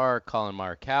par. Colin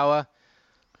Morikawa,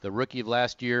 the rookie of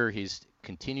last year, he's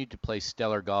continued to play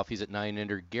stellar golf. He's at 9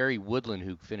 under. Gary Woodland,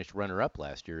 who finished runner-up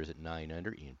last year, is at 9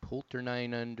 under. Ian Poulter,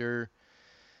 9 under.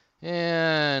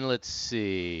 And let's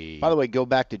see. By the way, go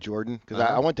back to Jordan because I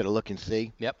Uh-huh. wanted to look and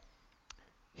see. Yep.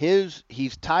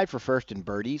 He's tied for first in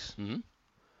birdies,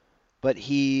 but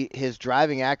his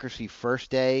driving accuracy first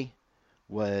day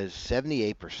was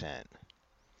 78%.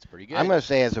 It's pretty good. I'm going to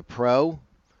say as a pro,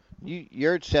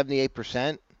 you're at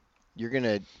 78%. You're going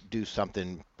to do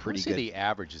something pretty I would say good. the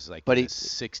average is like But in he- the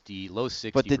 60, low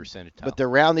 60% But the, of top. but the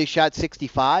round he shot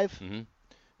 65, Mhm.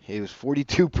 he was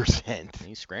 42%.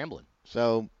 He's scrambling.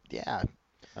 So, yeah.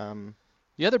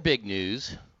 The other big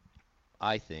news,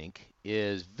 I think,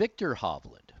 is Victor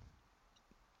Hovland.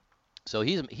 So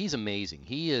he's amazing.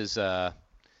 He is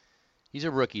he's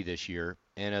a rookie this year,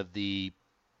 and of the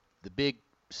big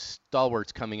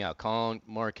stalwarts coming out, Colin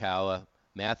Morikawa,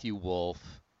 Matthew Wolff,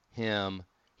 him,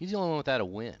 he's the only one without a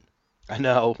win. I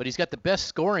know. But he's got the best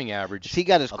scoring average. Has he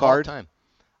got his of card? All time.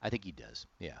 I think he does.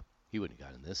 Yeah, he wouldn't have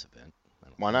gotten this event.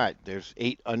 Why not? There's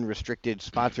 8 unrestricted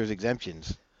sponsors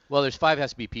exemptions. Well, there's 5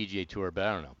 has to be PGA Tour, but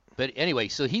I don't know. But anyway,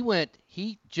 so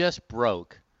he just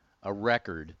broke a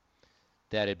record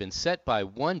that had been set by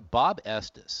one Bob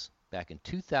Estes back in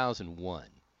 2001.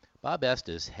 Bob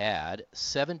Estes had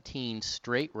 17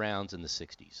 straight rounds in the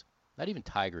 60s. Not even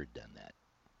Tiger had done that.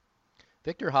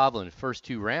 Victor Hovland, first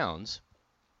 2 rounds,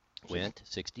 went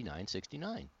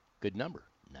 69-69. Good number.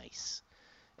 Nice.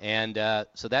 And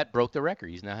so that broke the record.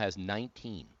 He now has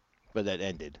 19. But that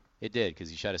ended. It did because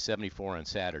he shot a 74 on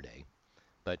Saturday.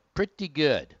 But pretty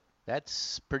good.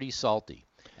 That's pretty salty.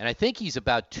 And I think he's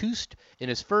about in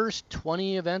his first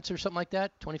 20 events or something like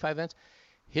that, 25 events,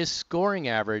 his scoring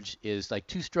average is like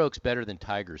 2 strokes better than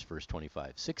Tiger's first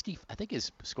 25. I think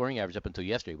his scoring average up until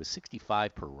yesterday was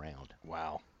 65 per round.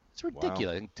 Wow. It's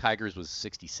ridiculous. I think Tiger's was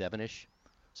 67-ish,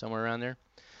 somewhere around there.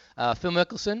 Phil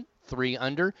Mickelson, 3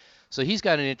 under. So he's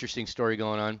got an interesting story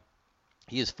going on.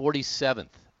 He is 47th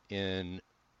in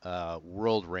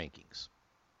world rankings.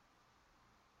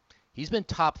 He's been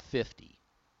top 50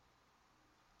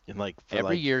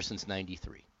 every year since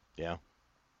 93. Yeah.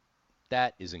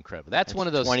 That is incredible. That's one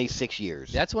of those 26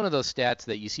 years. That's one of those stats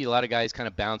that you see a lot of guys kind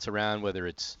of bounce around, whether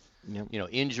it's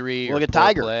injury or Look at poor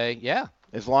Tiger. play. Yeah.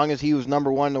 As long as he was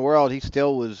number 1 in the world, he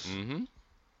still was.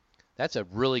 That's a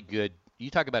really good. You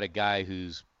talk about a guy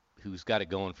who's got it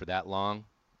going for that long,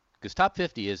 because top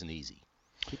 50 isn't easy.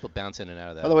 People bounce in and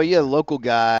out of that. By the way, the local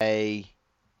guy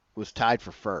was tied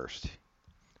for first,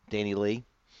 Danny Lee.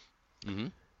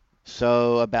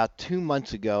 So about 2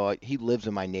 months ago, he lives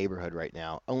in my neighborhood right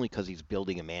now, only because he's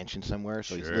building a mansion somewhere.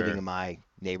 So he's living in my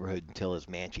neighborhood until his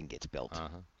mansion gets built.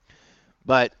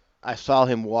 But I saw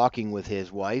him walking with his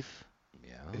wife,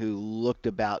 who looked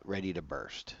about ready to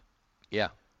burst. Yeah.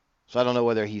 So I don't know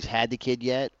whether he's had the kid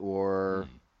yet or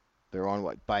they're on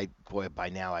what. By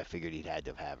now I figured he'd had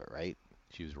to have it, right?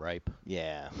 She was ripe.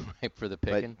 Yeah. Ripe for the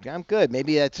picking. But I'm good.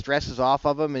 Maybe that stress is off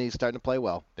of him and he's starting to play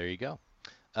well. There you go.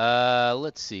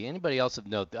 Let's see. Anybody else of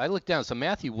note? I looked down. So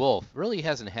Matthew Wolff really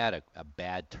hasn't had a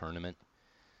bad tournament.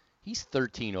 He's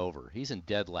 13 over. He's in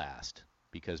dead last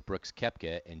because Brooks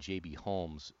Koepka and J.B.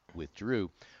 Holmes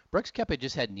withdrew. Brooks Koepka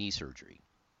just had knee surgery.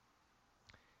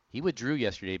 He withdrew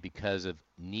yesterday because of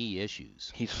knee issues.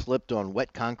 He slipped on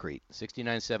wet concrete.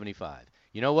 69.75.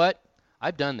 You know what?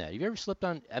 I've done that. Have you ever slipped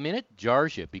on? I mean, it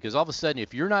jars you because all of a sudden,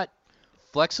 if you're not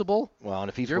flexible, well, and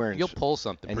if he's you'll pull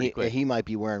something and pretty quick. He might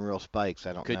be wearing real spikes.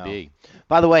 I don't know. Could be.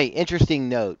 By the way, interesting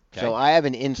note. Okay. So I have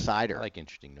an insider. I like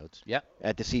interesting notes. Yep.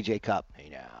 At the CJ Cup. Hey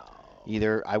now.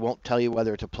 Either I won't tell you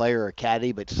whether it's a player or a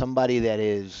caddy, but somebody that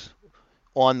is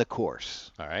on the course.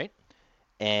 All right.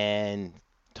 And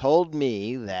told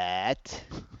me that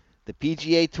the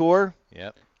PGA Tour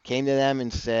came to them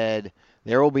and said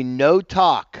there will be no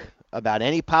talk about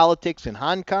any politics in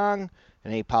Hong Kong,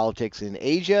 any politics in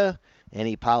Asia,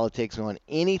 any politics on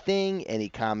anything, any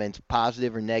comments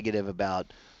positive or negative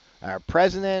about our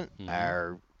president,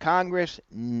 our Congress,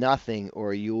 nothing,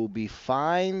 or you will be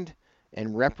fined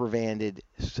and reprimanded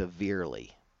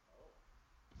severely.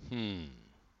 You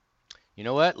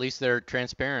know what? At least they're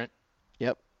transparent.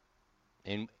 Yep.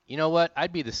 And you know what?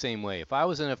 I'd be the same way. If I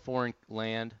was in a foreign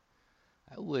land,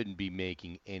 I wouldn't be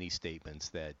making any statements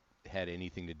that had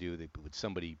anything to do with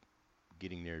somebody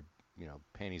getting their,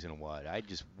 panties in a wad. I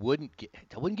just wouldn't get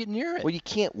near it. Well, you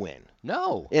can't win.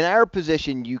 No. In our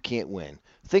position, you can't win.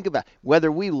 Think about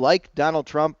whether we like Donald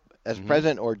Trump as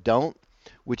president or don't.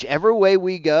 Whichever way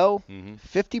we go,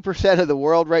 50% of the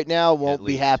world right now won't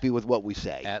be happy with what we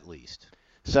say. At least.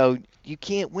 So you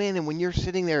can't win. And when you're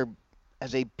sitting there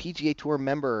as a PGA Tour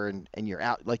member and you're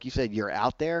out, like you said, you're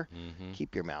out there,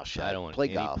 keep your mouth shut. I don't want Play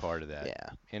any golf. part of that. Yeah.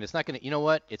 And it's not going to, you know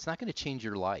what? It's not going to change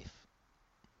your life.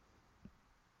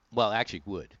 Well, actually, it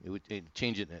would. It would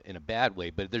change it in a bad way,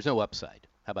 but there's no upside.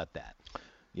 How about that?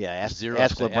 Yeah, ask Zero LeBron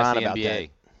upside. Ask the about NBA. that.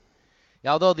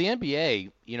 Yeah, although the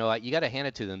NBA, you got to hand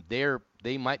it to them.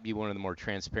 They might be one of the more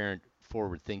transparent,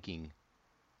 forward-thinking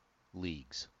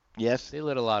leagues. Yes. They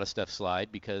let a lot of stuff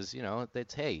slide because,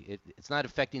 it's not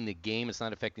affecting the game. It's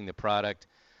not affecting the product.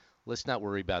 Let's not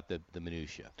worry about the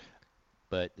minutia.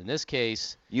 But in this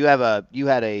case, you had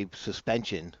a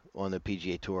suspension on the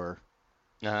PGA Tour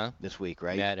this week,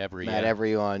 right? Matt Every. Matt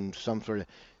Every on some sort of.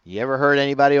 You ever heard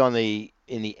anybody in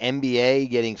the NBA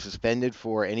getting suspended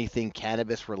for anything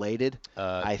cannabis related?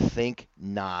 I think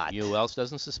not. You know who else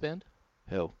doesn't suspend?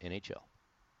 Who? NHL.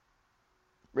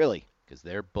 Really? Because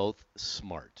they're both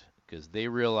smart. Because they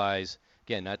realize,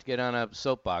 again, not to get on a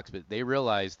soapbox, but they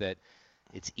realize that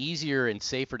it's easier and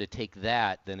safer to take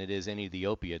that than it is any of the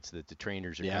opiates that the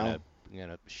trainers are kind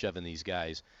of shoving these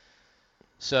guys.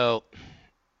 So,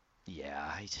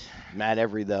 yeah. Matt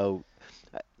Every, though,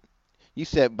 you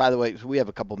said, by the way, so we have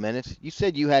a couple minutes. You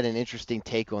said you had an interesting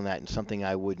take on that and something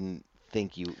I wouldn't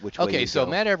think you, which way Okay, you'd so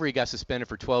go. Matt Every got suspended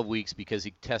for 12 weeks because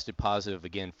he tested positive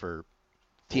again for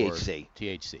THC.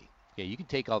 Yeah, you can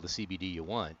take all the CBD you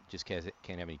want, just can't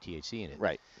have any THC in it.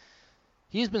 Right.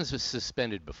 He's been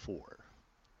suspended before.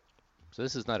 So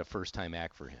this is not a first-time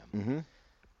act for him. Mm-hmm.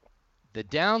 The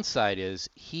downside is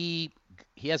he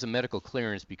has a medical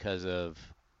clearance because of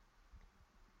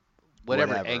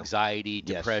whatever. Anxiety,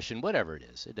 depression, whatever it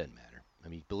is. It doesn't matter. I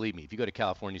mean, believe me, if you go to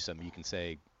California or something, you can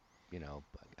say,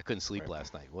 I couldn't sleep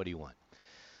last night. What do you want?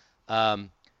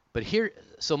 But here,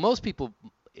 so most people,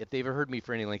 if they've ever heard me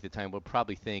for any length of time, will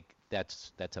probably think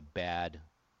that's a bad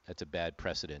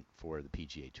precedent for the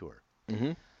PGA Tour.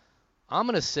 Mm-hmm. I'm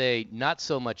going to say not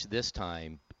so much this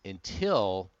time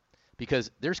because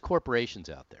there's corporations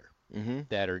out there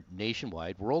that are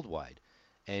nationwide, worldwide.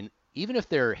 And even if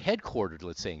they're headquartered,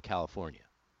 let's say in California,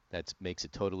 that makes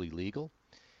it totally legal.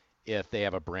 If they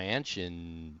have a branch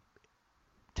in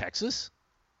Texas,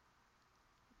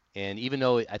 and even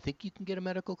though I think you can get a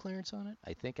medical clearance on it,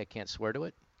 I can't swear to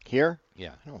it. Here?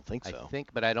 Yeah. I don't think so. I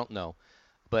think, but I don't know.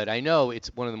 But I know it's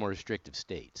one of the more restrictive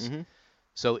states. Mm-hmm.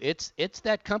 So it's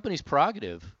that company's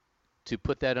prerogative to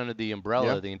put that under the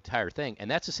umbrella of the entire thing. And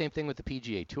that's the same thing with the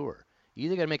PGA Tour. You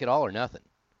either got to make it all or nothing.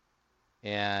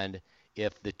 And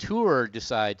if the tour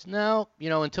decides, no,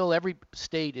 until every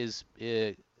state is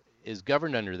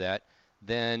governed under that,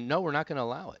 then no, we're not going to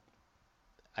allow it.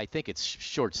 I think it's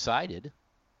short-sighted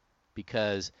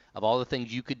because of all the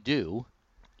things you could do.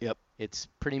 Yep. It's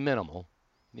pretty minimal,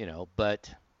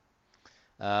 but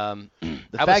I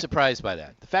was surprised by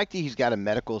that. The fact that he's got a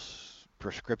medical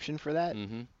prescription for that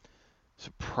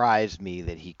surprised me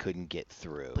that he couldn't get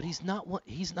through. But he's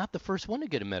not the first one to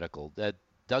get a medical.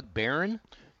 Doug Barron,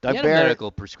 he had Barron, a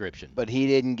medical prescription, but he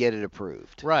didn't get it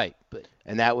approved. Right,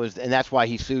 and that's why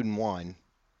he sued and won.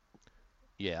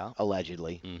 Yeah,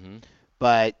 allegedly. Mm-hmm.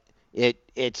 But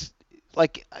it's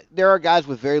like there are guys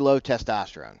with very low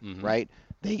testosterone, right?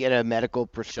 They get a medical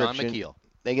prescription. Sean McKeel.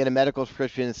 They get a medical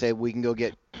prescription and say we can go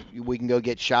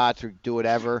get shots or do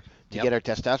whatever to get our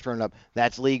testosterone up.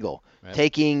 That's legal. Right.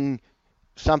 Taking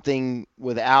something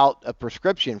without a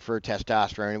prescription for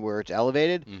testosterone where it's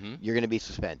elevated, you're going to be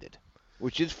suspended,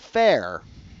 which is fair.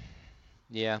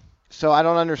 Yeah. So I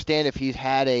don't understand if he's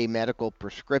had a medical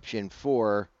prescription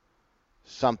for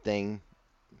something.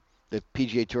 The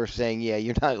PGA Tour saying, yeah,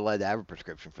 you're not allowed to have a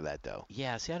prescription for that, though.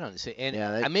 Yeah, see, I don't say,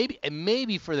 and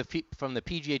maybe from the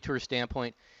PGA Tour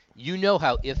standpoint,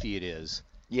 how iffy it is.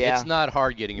 Yeah, it's not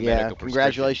hard getting a medical prescription.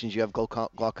 Congratulations, you have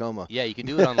glaucoma. Yeah, you can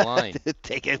do it online.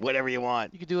 Take it whatever you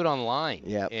want. You can do it online.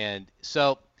 Yeah, and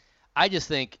so I just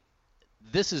think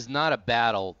this is not a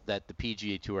battle that the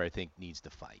PGA Tour I think needs to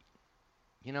fight.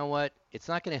 You know what? It's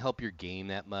not going to help your game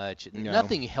that much. No.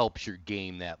 Nothing helps your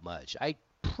game that much. I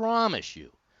promise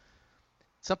you.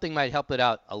 Something might help it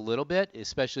out a little bit,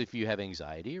 especially if you have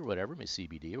anxiety or whatever,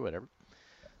 CBD or whatever.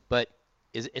 But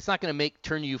it's not going to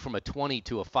turn you from a 20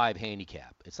 to a 5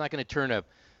 handicap. It's not going to turn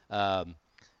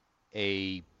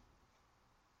a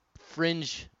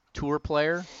fringe tour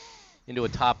player into a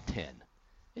top 10.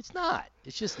 It's not.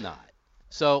 It's just not.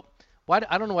 So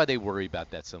I don't know why they worry about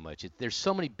that so much. There's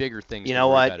so many bigger things. You know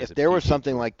what? If there was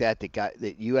something like that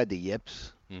you had the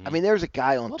yips. I mean, there's a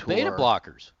guy on tour. Beta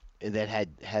blockers. That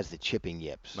has the chipping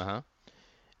yips. Uh-huh.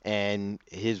 And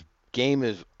his game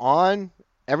is on.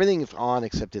 Everything is on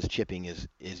except his chipping is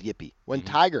yippy. When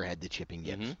Tiger had the chipping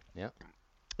yips. Yeah.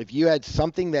 If you had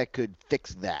something that could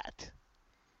fix that,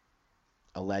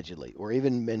 allegedly, or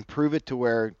even improve it to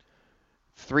where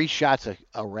 3 shots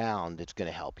a round, it's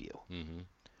going to help you. Mm-hmm.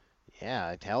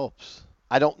 Yeah, it helps.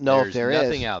 I don't know if there is. There's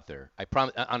nothing out there. I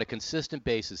promise. On a consistent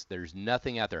basis, there's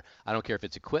nothing out there. I don't care if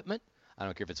it's equipment. I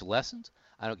don't care if it's lessons.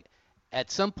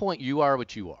 at some point you are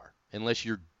what you are, unless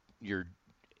you're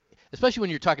especially when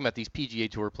you're talking about these PGA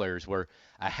Tour players where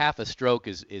a half a stroke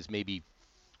is maybe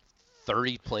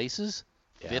 30 places,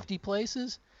 50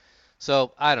 places.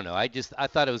 So I don't know. I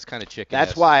thought it was kind of chicken.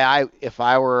 That's why if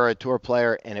I were a tour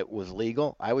player and it was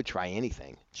legal, I would try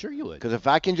anything. Sure you would. Because if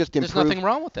I can just improve, there's nothing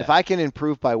wrong with that. If I can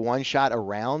improve by 1 shot a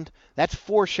round, that's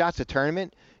 4 shots a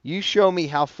tournament. You show me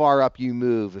how far up you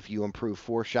move if you improve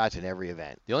 4 shots in every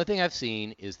event. The only thing I've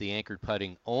seen is the anchored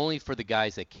putting only for the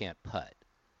guys that can't putt.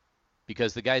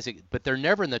 Because but they're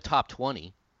never in the top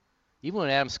 20. Even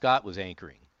when Adam Scott was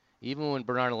anchoring. Even when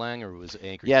Bernard Langer was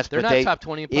anchoring. Yes, they're not top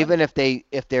 20 in putting. Even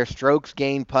if their strokes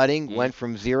gained putting went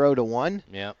from 0 to 1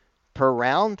 per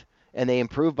round, and they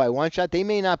improved by 1 shot, they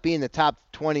may not be in the top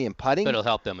 20 in putting. But it'll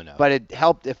help them enough. But it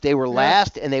helped if they were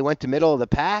last and they went to middle of the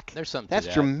pack. There's something That's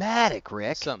to that. dramatic,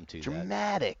 Rick. Something to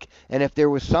dramatic. And if there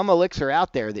was some elixir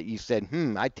out there that you said,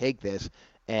 I'd take this,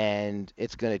 and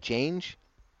it's going to change,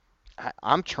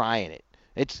 I'm trying it.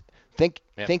 Think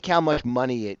how much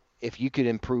money if you could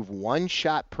improve 1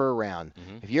 shot per round.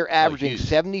 If you're averaging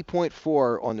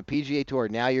 70.4 on the PGA Tour,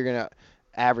 now you're going to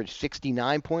average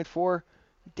 69.4.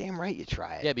 Damn right you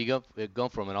try it. Yeah, but you go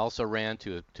from an also-ran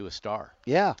to a star.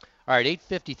 Yeah. All right,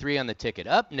 8:53 on the ticket.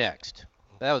 Up next,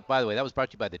 by the way, that was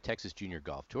brought to you by the Texas Junior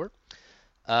Golf Tour.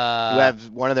 Who have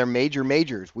one of their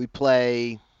majors. We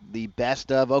play the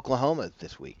best of Oklahoma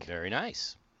this week. Very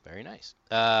nice. Very nice.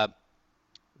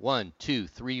 1, 2,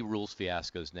 3 rules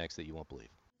fiascos next that you won't believe.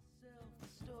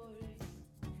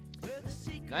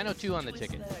 9:02 on the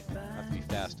ticket. Have to be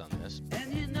fast on this.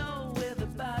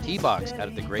 T-Box out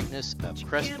of the greatness of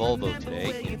Crest Volvo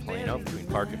today in Plano between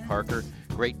Park and Parker.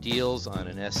 Great deals on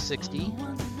an S60.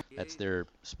 That's their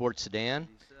sports sedan.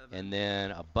 And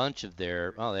then a bunch of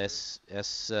their,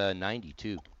 S90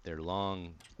 too. Their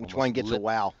long. Which one gets a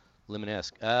wow?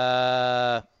 Lemon-esque.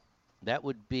 That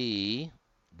would be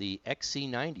the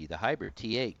XC90, the hybrid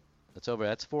T8.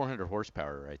 That's 400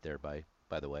 horsepower right there, by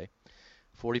the way.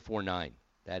 44.9.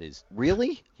 That is.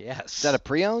 Really? Yes. Is that a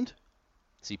pre-owned?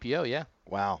 CPO, yeah.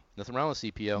 Wow. Nothing wrong with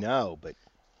CPO. No, but.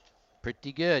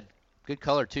 Pretty good. Good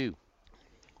color, too.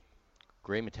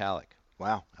 Gray metallic.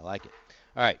 Wow. I like it.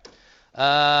 All right.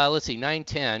 Let's see.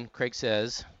 9:10. Craig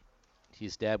says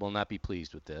his dad will not be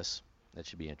pleased with this. That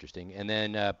should be interesting. And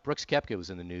then Brooks Koepka was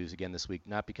in the news again this week,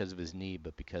 not because of his knee,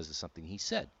 but because of something he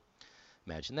said.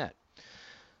 Imagine that.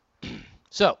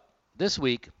 So, this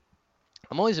week,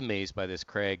 I'm always amazed by this,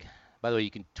 Craig. By the way,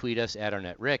 you can tweet us at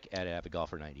ArnettRick, at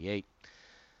AvidGolfer98.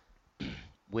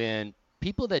 When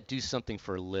people that do something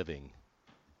for a living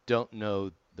don't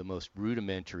know the most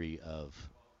rudimentary of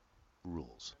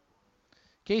rules.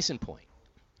 Case in point,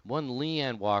 one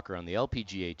Leanne Walker on the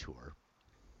LPGA Tour.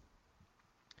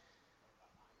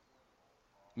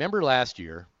 Remember last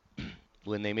year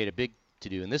when they made a big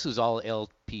to-do, and this was all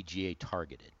LPGA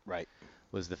targeted. Right.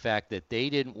 Was the fact that they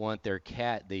didn't want the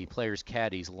players'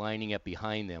 caddies lining up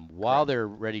behind them while they're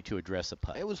ready to address a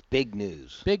putt. It was big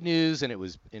news. Big news, and it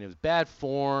was bad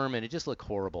form, and it just looked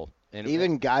horrible. And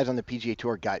even guys on the PGA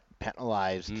Tour got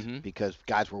penalized because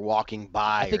guys were walking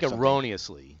by. I think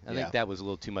erroneously. I think that was a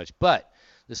little too much. But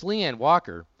this Leanne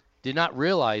Walker did not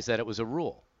realize that it was a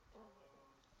rule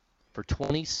for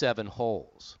 27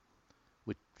 holes.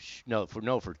 For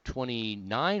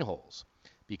 29 holes.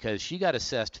 Because she got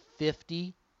assessed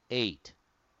 58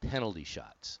 penalty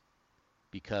shots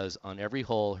because on every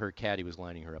hole her caddy was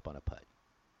lining her up on a putt.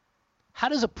 How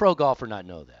does a pro golfer not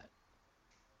know that?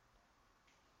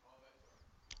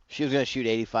 She was going to shoot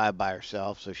 85 by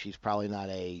herself, so she's probably not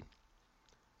a...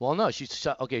 Well, no, she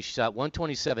shot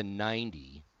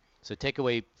 127.90. So take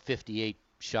away 58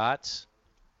 shots,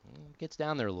 gets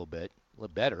down there a little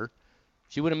better.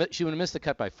 She would have missed the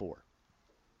cut by 4.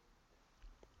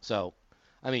 So,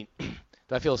 I mean, do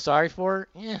I feel sorry for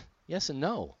her? Yes and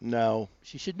no. No.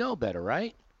 She should know better,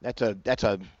 right? That's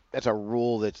a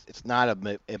rule it's not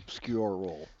an obscure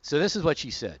rule. So this is what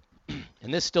she said,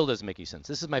 and this still doesn't make any sense.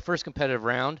 This is my first competitive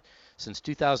round since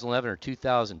 2011 or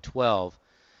 2012.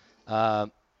 I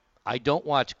don't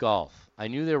watch golf. I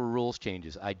knew there were rules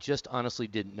changes. I just honestly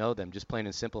didn't know them. Just plain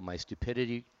and simple, my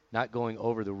stupidity not going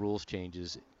over the rules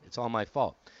changes. It's all my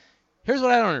fault. Here's what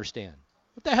I don't understand.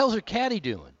 What the hell's her caddy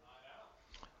doing?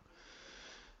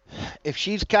 If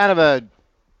she's kind of a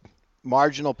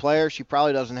marginal player, she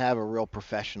probably doesn't have a real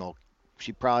professional.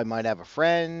 She probably might have a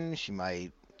friend. She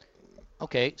might.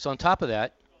 Okay, so on top of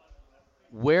that,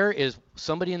 where is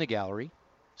somebody in the gallery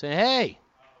saying, "Hey,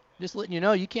 just letting you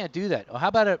know you can't do that"? Or how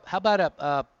about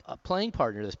a playing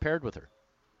partner that's paired with her?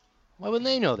 Why wouldn't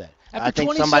they know that? After I think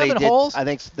 27 somebody did. holes? I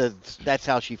think that's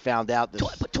how she found out.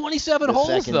 But 27 the holes,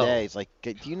 second though. day. It's like,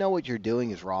 do you know what you're doing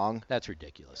is wrong? That's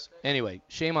ridiculous. Anyway,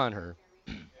 shame on her.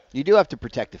 You do have to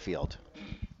protect the field.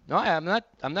 No, I'm not.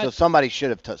 So somebody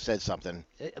should have said something.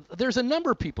 There's a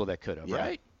number of people that could have, Yeah.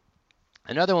 right?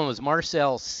 Another one was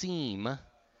Marcel Siem.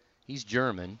 He's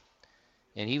German,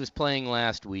 and he was playing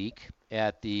last week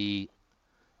at the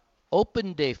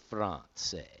Open de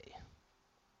France.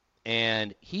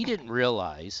 And he didn't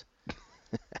realize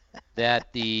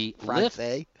that the lift,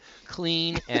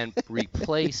 clean, and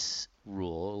replace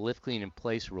rule, lift, clean, and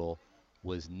place rule,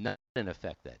 was not in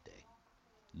effect that day.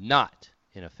 Not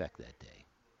in effect that day.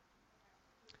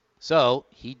 So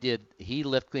he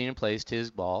lift, clean, and placed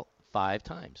his ball 5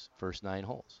 times, first 9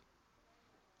 holes.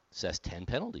 Assessed 10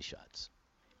 penalty shots.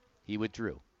 He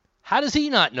withdrew. How does he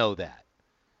not know that?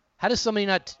 How does somebody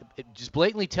not just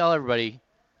blatantly tell everybody,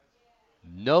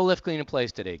 no lift, clean, and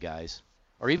place today, guys?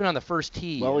 Or even on the first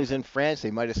tee. Well, he's in France. They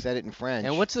might have said it in French.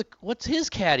 And what's his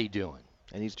caddy doing?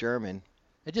 And he's German.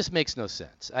 It just makes no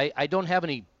sense. I don't have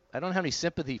any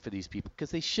sympathy for these people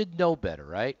because they should know better,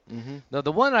 right? Mm-hmm. Now,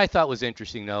 the one I thought was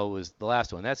interesting, though, was the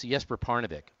last one. That's Jesper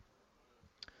Parnevik,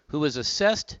 who was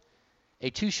assessed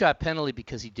a 2-shot penalty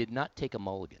because he did not take a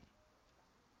mulligan.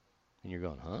 And you're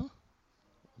going, huh?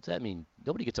 What's that mean?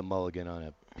 Nobody gets a mulligan on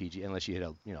a PG unless you hit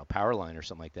a power line or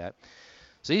something like that.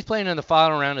 So he's playing in the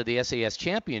final round of the SAS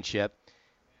Championship,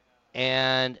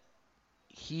 and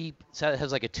he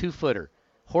has like a 2-footer,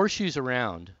 horseshoes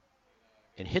around,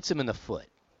 and hits him in the foot.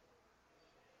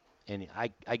 And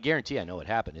I guarantee I know what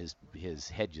happened. His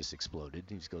head just exploded.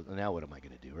 He just goes, now what am I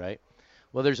going to do, right?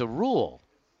 Well, there's a rule.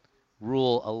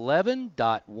 Rule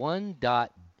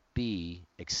 11.1.b,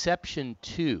 exception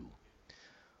 2.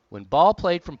 When ball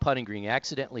played from putting green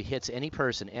accidentally hits any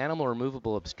person, animal, or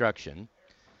movable obstruction,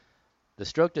 the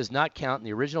stroke does not count, and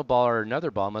the original ball or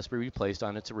another ball must be replaced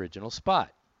on its original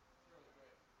spot.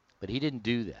 But he didn't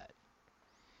do that.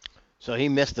 So he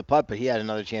missed the putt, but he had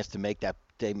another chance to make that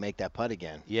putt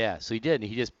again. Yeah, so he did,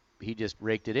 and he just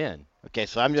raked it in. Okay,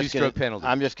 so I'm just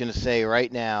gonna say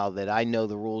right now that I know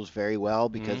the rules very well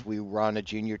because we run a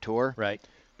junior tour. Right.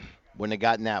 Wouldn't have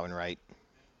gotten that one right.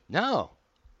 No.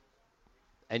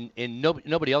 And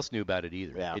nobody else knew about it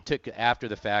either. Yeah. It took after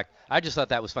the fact. I just thought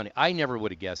that was funny. I never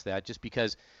would have guessed that just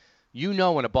because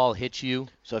when a ball hits you.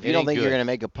 So if you don't think you're going to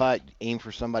make a putt, aim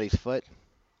for somebody's foot.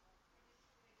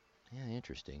 Yeah,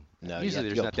 interesting. No, usually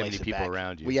there's not that many people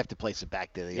around you. We have to place it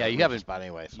back to the you haven't spot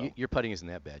anyway. So. Your putting isn't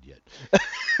that bad yet.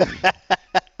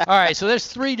 All right, so there's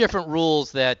 3 different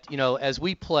rules that, as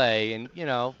we play, and, we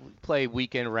play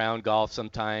weekend round golf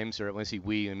sometimes, or when I say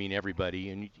we, I mean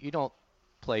everybody, and you don't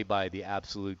play by the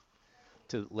absolute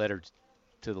to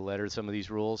the letter some of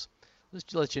these rules. Let's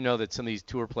just let you know that some of these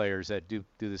tour players that do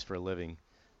this for a living,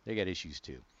 they got issues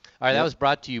too. All right, that was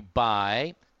brought to you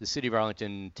by the City of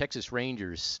Arlington, Texas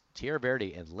Rangers, Tierra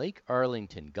Verde, and Lake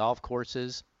Arlington golf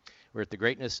courses. We're at the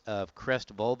greatness of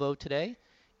Crest Volvo today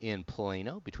in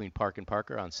Plano between Park and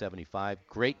Parker on 75.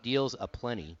 Great deals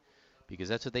aplenty because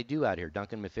that's what they do out here.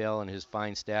 Duncan McPhail and his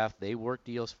fine staff, they work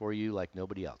deals for you like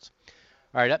nobody else.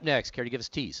 All right, up next, care to give us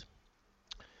teas?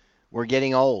 We're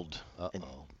getting old.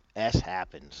 Uh-oh. S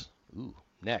happens. Ooh,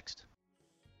 next.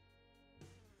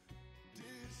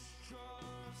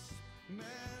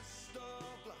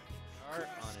 Are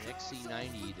on an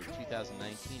XC90 either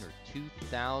 2019 or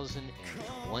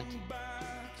 2020.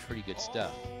 Pretty good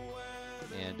stuff.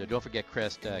 And don't forget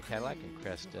Crest Cadillac and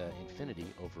Crest Infinity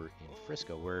over in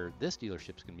Frisco, where this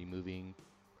dealership's going to be moving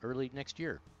early next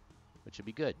year, which would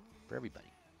be good for everybody.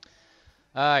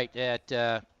 All right, at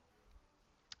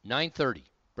 9:30,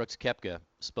 Brooks Koepka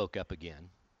spoke up again.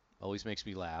 Always makes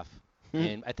me laugh.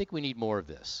 And I think we need more of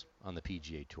this on the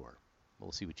PGA Tour.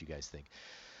 We'll see what you guys think.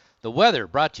 The weather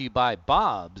brought to you by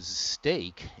Bob's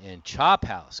Steak and Chop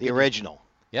House. The original.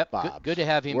 Yep, good to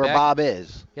have him back. Where Bob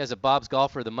is. He has a Bob's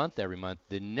Golfer of the Month every month.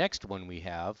 The next one we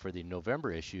have for the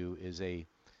November issue is a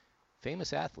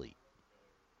famous athlete.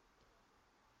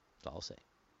 That's all I'll say.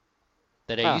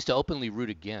 That I used to openly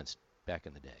root against back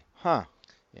in the day. Huh.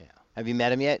 Yeah. Have you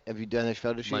met him yet? Have you done his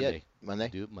photo shoot Monday. yet? Monday?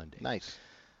 Do it Monday. Nice.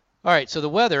 All right, so the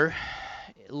weather,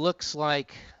 it looks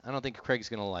like, I don't think Craig's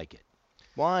going to like it.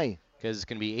 Why? Because it's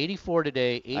going to be 84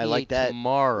 today, 88 I like that.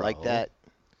 tomorrow. I like that.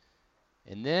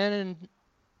 And then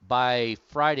by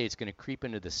Friday, it's going to creep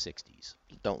into the 60s.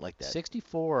 Don't like that.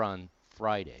 64 on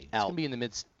Friday. It's Out. going to be in the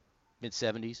mid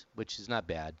 70s, which is not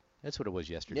bad. That's what it was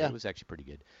yesterday. Yeah. It was actually pretty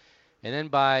good. And then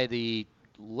by the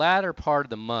latter part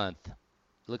of the month,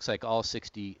 it looks like all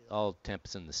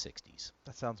temps in the 60s.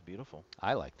 That sounds beautiful.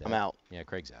 I like that. I'm out. Yeah,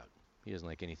 Craig's out. He doesn't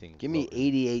like anything. Give me lower.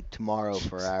 88 tomorrow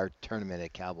for our tournament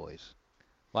at Cowboys.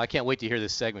 Well, I can't wait to hear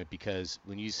this segment because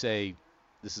when you say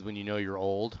this is when you know you're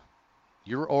old,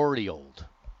 you're already old.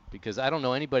 Because I don't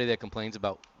know anybody that complains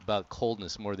about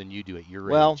coldness more than you do at your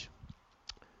Well, age.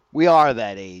 we are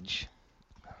that age,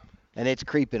 and it's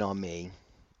creeping on me.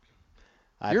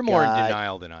 You're more in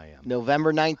denial than I am.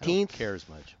 November 19th. I don't care as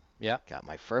much. Yeah. Got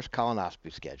my first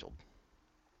colonoscopy scheduled.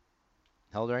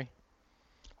 How old are you?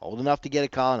 Old enough to get a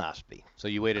colonoscopy. So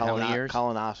you waited how many years?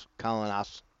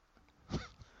 Colonos.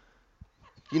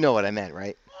 You know what I meant,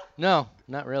 right? No,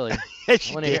 not really.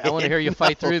 Yes, I want to hear you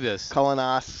fight through this.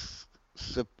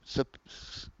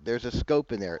 There's a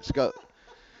scope in there. Scope.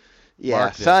 Yeah.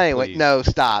 Mark So this, anyway, please. no,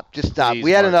 stop. Just stop. Please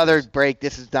We had mark another this. break.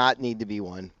 This does not need to be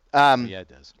one. Yeah, it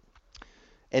does.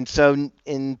 And so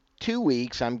in 2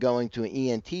 weeks, I'm going to an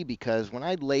ENT because when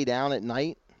I lay down at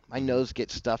night, my nose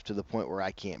gets stuffed to the point where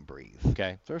I can't breathe.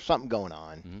 Okay. So there's something going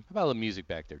on. Mm-hmm. How about the music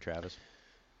back there, Travis?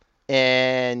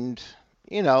 And,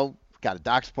 got a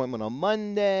doctor's appointment on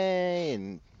Monday.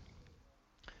 And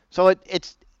so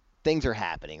it's things are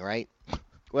happening, right?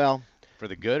 Well, For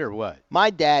the good or what? my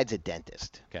dad's a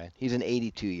dentist. Okay. He's an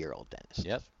 82-year-old dentist.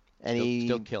 Yep. And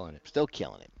Still killing it. Still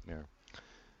killing it. Yeah.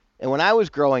 And when I was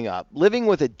growing up, living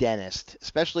with a dentist,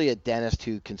 especially a dentist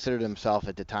who considered himself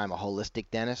at the time a holistic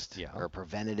dentist Yeah. or a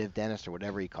preventative dentist or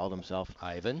whatever he called himself,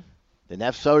 Ivan? didn't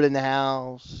have soda in the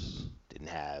house, didn't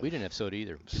have. We didn't have soda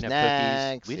either. We didn't have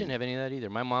Snacks cookies. We didn't have any of that either.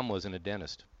 My mom wasn't a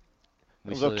dentist. It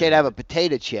was okay to have a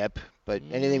potato chip, but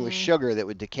anything with sugar that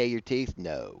would decay your teeth,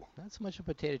 no. Not so much of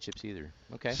potato chips either.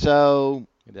 Okay. So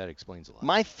Maybe that explains a lot.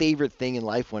 my favorite thing in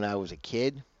life when I was a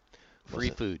kid was Free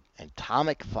food.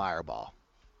 Atomic Fireball.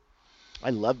 I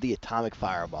loved the Atomic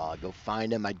Fireball. I'd go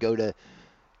find them. I'd go to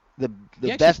the You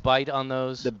actually best bite on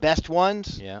those. the best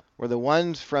ones. Yeah. Were the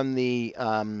ones from the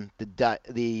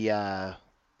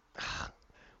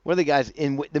what are the guys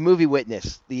in the movie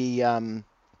Witness? The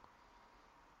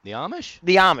Amish?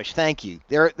 The Amish. Thank you.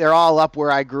 They're all up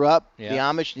where I grew up. Yeah. The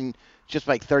Amish, and just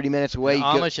like 30 minutes away. The you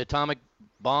go- Amish atomic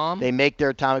bomb? They make their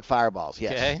atomic fireballs,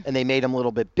 yes. Okay. And they made them a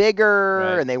little bit bigger,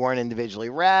 Right. and they weren't individually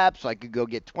wrapped, so I could go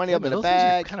get 20 Yeah, of them but in a those things are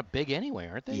bag. kind of big anyway,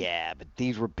 aren't they? Yeah, but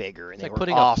these were bigger, and It's they like were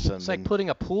putting awesome. it's like and putting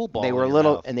a pool ball. they were in your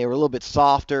little, mouth. and they were a little bit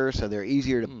softer, so they're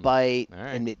easier to bite, all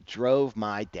right. and it drove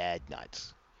my dad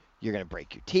nuts. You're going to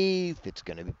break your teeth. It's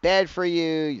going to be bad for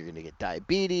you. You're going to get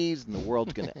diabetes, and the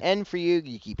world's going to end for you.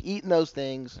 You keep eating those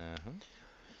things. Uh-huh.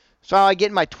 So I get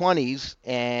in my 20s,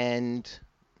 and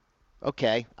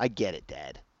okay, I get it,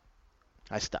 Dad.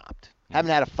 I stopped. Haven't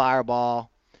had a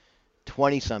Fireball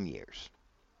 20-some years.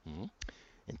 Mhm.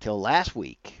 Until last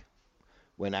week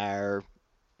when our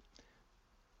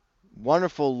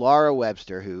wonderful Laura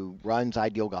Webster, who runs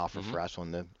Ideal Golfer for us on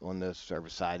the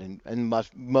service side and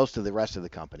most of the rest of the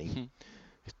company,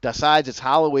 decides it's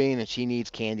Halloween and she needs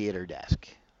candy at her desk.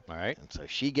 All right. And so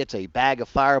she gets a bag of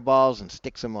Fireballs and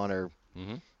sticks them on her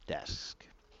desk.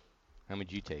 How many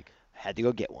did you take? I had to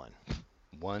go get one.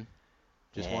 One?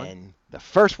 Just and one? the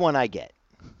first one I get,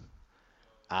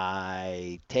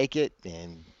 I take it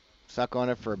and suck on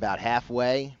it for about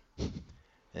halfway and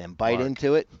then bite Mark.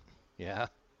 into it. Yeah.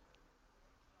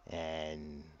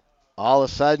 And all of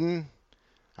a sudden,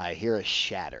 I hear a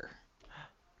shatter.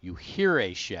 You hear a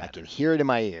I shatter. can hear it in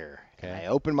my ear. Okay. And I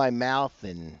open my mouth,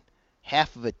 and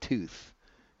half of a tooth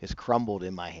is crumbled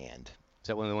in my hand. Is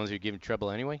that one of the ones you're giving trouble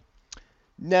anyway?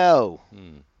 No.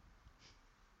 Hmm.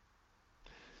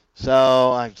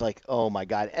 So I was like, oh, my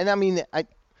God. And, I mean, I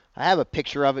have a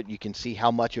picture of it. You can see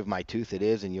how much of my tooth it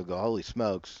is, and you'll go, holy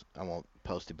smokes. I won't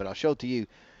post it, but I'll show it to you.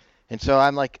 And so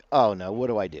I'm like, oh, no, what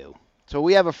do I do? So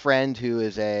we have a friend who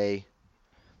is this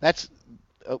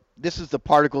is the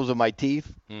particles of my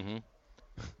teeth. Mm-hmm.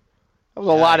 That was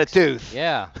a lot of tooth.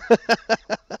 Yeah.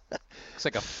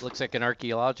 looks like an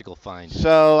archaeological find.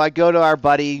 So I go to our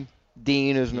buddy,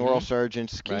 Dean, who's an oral Mhm. surgeon.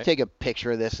 Says, can you Right. take a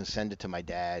picture of this and send it to my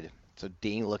dad? So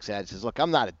Dean looks at it and says, look,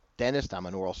 I'm not a dentist. I'm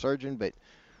an oral surgeon, but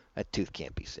that tooth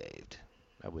can't be saved.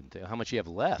 I wouldn't tell. How much you have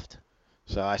left?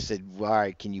 So I said, well, all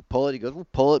right, can you pull it? He goes, we'll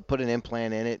pull it, put an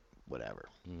implant in it, whatever.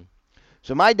 Mm.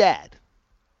 So my dad,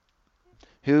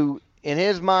 who in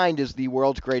his mind is the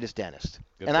world's greatest dentist,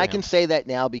 Good and for I him. can say that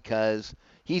now because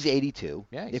he's 82.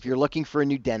 Yeah, he's If you're looking for a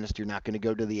new dentist, you're not going to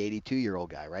go to the 82-year-old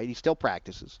guy, right? He still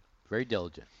practices. Very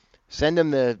diligent. I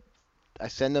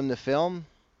send him the film.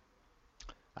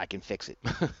 I can fix it.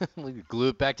 We could glue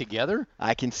it back together?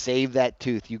 I can save that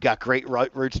tooth. You got great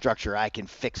root structure. I can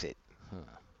fix it.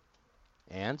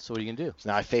 And so what are you going to do? So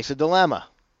now I face a dilemma.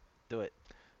 Do it.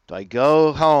 Do I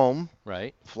go home,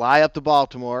 Right. fly up to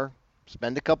Baltimore,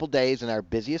 spend a couple days in our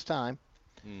busiest time?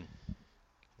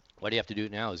 Why do you have to do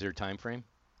it now? Is there a time frame?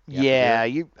 Yeah,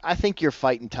 I think you're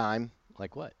fighting time.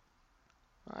 Like what?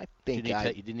 I think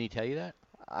Didn't he tell you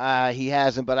that? He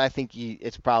hasn't, but I think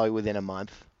it's probably within a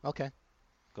month. Okay.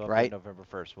 Go up right? on November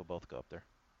 1st. We'll both go up there.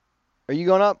 Are you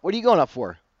going up? What are you going up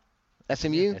for?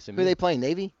 SMU? Yeah, SMU. Who are they playing?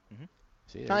 Navy? Mm-hmm.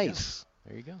 See, there nice.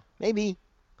 There you go. Maybe.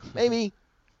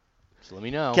 So let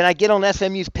me know. Can I get on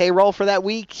SMU's payroll for that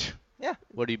week? Yeah.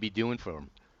 What do you be doing for them?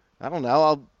 I don't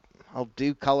know. I'll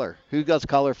do color. Who does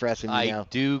color for SMU I now?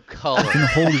 do color. Can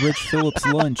hold Rich Phillips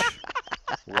lunch.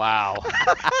 Wow.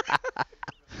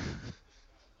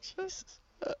 Jesus.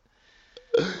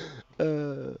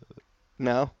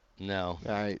 No. No.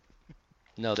 All right.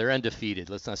 No, they're undefeated.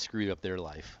 Let's not screw up their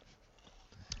life.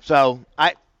 So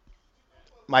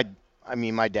my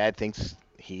dad thinks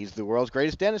he's the world's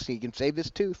greatest dentist. He can save his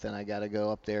tooth, and I got to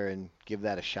go up there and give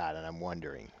that a shot. And I'm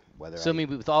wondering whether. So I mean,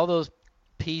 with all those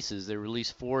pieces, they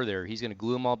released 4 there. He's going to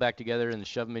glue them all back together and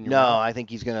shove them in your No, mouth? I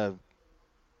think he's going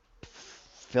to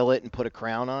fill it and put a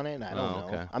crown on it. I don't know.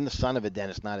 Okay. I'm the son of a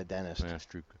dentist, not a dentist. Yeah, that's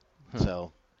true.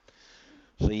 So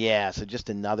just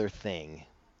another thing.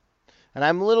 And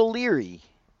I'm a little leery.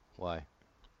 Why?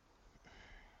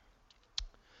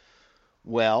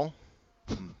 Well,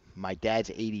 my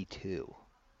dad's 82.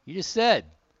 You just said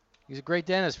he's a great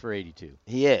dentist for 82.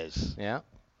 He is. Yeah.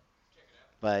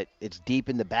 But it's deep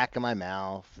in the back of my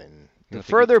mouth, and the think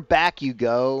further back you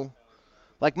go,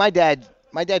 like my dad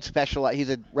specializes. He's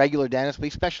a regular dentist, but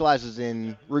he specializes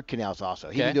in root canals also.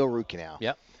 He Okay. can do a root canal.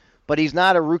 Yep. But he's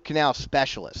not a root canal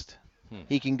specialist.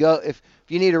 He can go if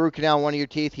you need a root canal on one of your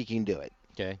teeth, he can do it.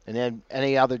 Okay. And then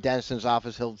any other dentist in his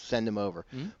office, he'll send him over.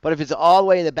 Mm-hmm. But if it's all the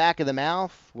way in the back of the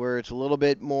mouth, where it's a little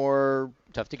bit more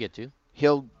tough to get to,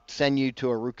 he'll send you to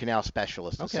a root canal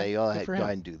specialist and Okay. say, Good go for him.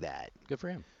 ahead and do that. Good for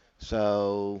him.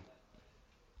 So,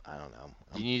 I don't know.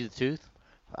 Do you need the tooth?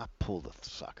 I pull the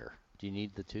sucker. Do you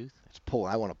need the tooth?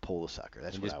 I want to pull the sucker.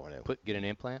 That's And what just I want to. get an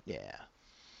implant? Yeah.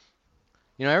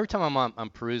 You know, every time I'm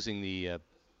perusing the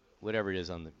whatever it is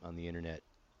on the internet,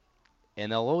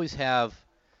 and they'll always have,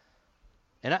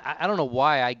 and I don't know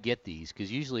why I get these,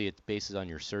 because usually it's based on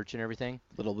your search and everything.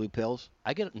 Little blue pills?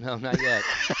 No, not yet.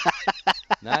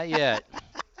 Not yet.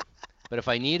 But if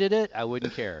I needed it, I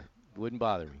wouldn't care. It wouldn't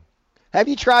bother me. Have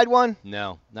you tried one?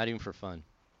 No, not even for fun.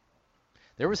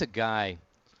 There was a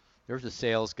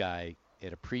sales guy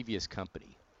at a previous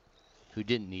company who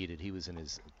didn't need it. He was in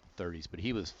his 30s, but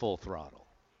he was full throttle.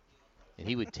 And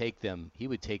he would take them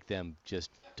just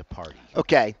to party.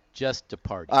 Okay. Just to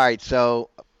party. All right,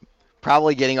 so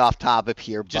probably getting off topic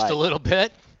here. Just but, a little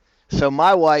bit? So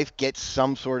my wife gets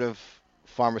some sort of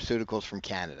pharmaceuticals from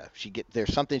Canada.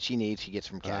 There's something she needs, she gets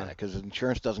from Canada, because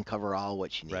insurance doesn't cover all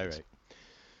what she needs. Right.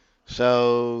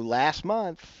 So last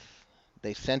month,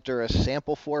 they sent her a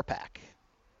sample 4-pack.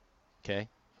 Okay.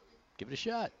 Give it a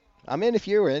shot. I'm in if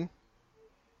you're in.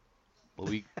 Are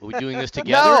we doing this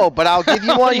together? No, but I'll give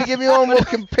you one. You give me one. We'll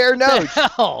compare notes.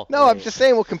 No, I'm just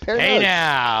saying we'll compare notes. Hey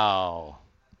now.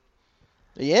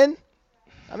 Are you in?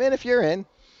 I'm in if you're in.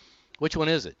 Which one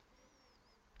is it?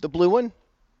 The blue one?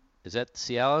 Is that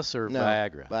Cialis or No,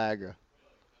 Viagra? Viagra.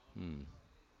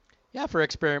 Yeah, for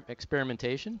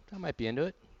experimentation, I might be into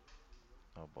it.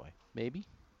 Oh boy. Maybe.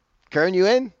 Karen, you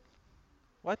in?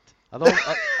 What? Although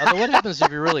what happens if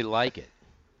you really like it?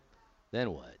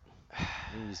 Then what?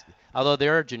 Although they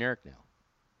are generic now.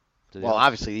 So Well,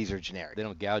 obviously these are generic. They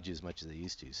don't gouge you as much as they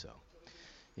used to, so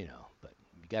but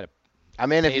you got to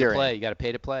I'm in if you're play. in. You got to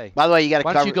pay to play. By the way, you got to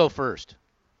Why cover. don't you go first?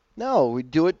 No, we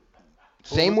do it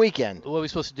same weekend. What are we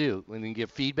supposed to do? When we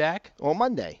give feedback? Well,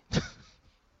 Monday.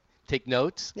 Take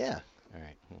notes? Yeah. All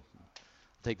right. I'll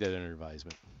take that under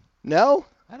advisement. No?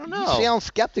 I don't know. You sound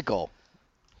skeptical.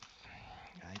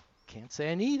 I can't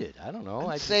say I need it. I don't know.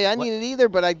 I'd say I need it either,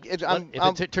 but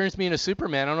if it turns me into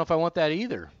Superman, I don't know if I want that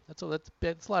either. That's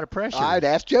a lot of pressure. I'd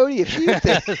ask Jody if she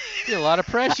thinks. A lot of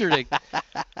pressure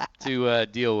to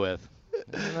deal with.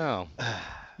 I don't know.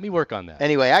 Let me work on that.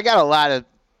 Anyway, I got a lot of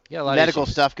medical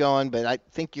issues. stuff going, but I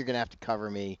think you're going to have to cover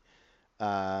me.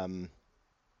 The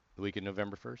week of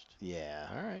November 1st? Yeah.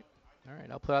 All right.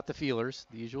 I'll put out the feelers,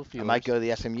 the usual feelers. I might go to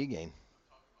the SMU game.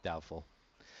 Doubtful.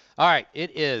 All right.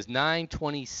 It is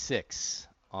 9:26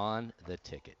 on the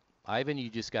ticket. Ivan, you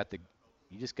just got a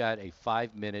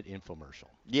 5-minute infomercial.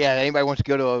 Yeah, anybody wants to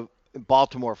go to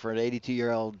Baltimore for an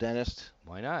 82-year-old dentist?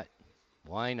 Why not?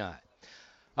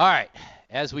 All right.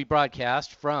 As we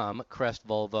broadcast from Crest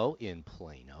Volvo in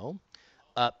Plano,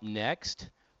 up next,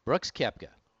 Brooks Koepka,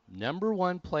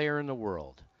 #1 player in the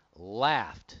world,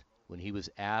 laughed when he was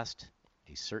asked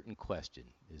a certain question.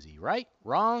 Is he right?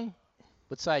 Wrong?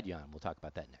 What side you on? We'll talk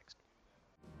about that next.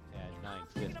 At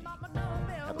 9:50.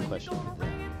 I have a question for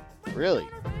you. Really?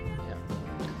 Yeah.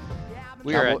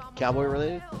 We are at Cowboy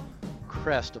related.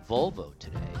 Crest Volvo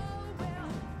today,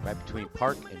 right between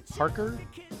Park and Parker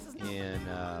in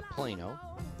Plano.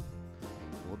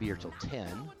 We'll be here till 10,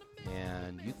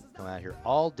 and you can come out here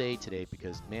all day today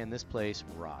because, man, this place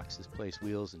rocks. This place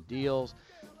wheels and deals.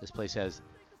 This place has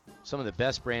some of the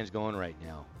best brands going right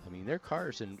now. I mean, their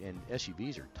cars and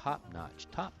SUVs are top-notch,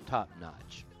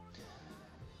 top-notch.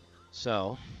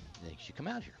 So, I think you should come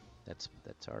out here. That's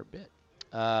our bit.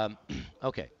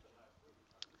 Okay.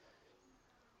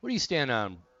 Where do you stand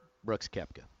on Brooks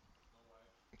Koepka?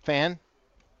 Fan.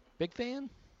 Big fan?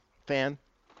 Fan.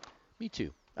 Me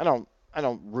too. I don't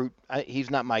root.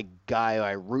 He's not my guy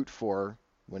I root for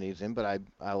when he's in, but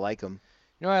I like him.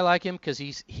 You know, I like him because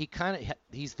he's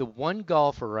the one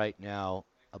golfer right now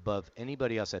above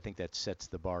anybody else. I think that sets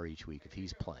the bar each week if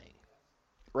he's playing.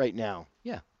 Right now.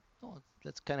 Yeah. Well,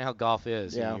 that's kind of how golf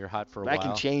is. Yeah. You know, you're hot for a while. That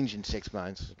can change in 6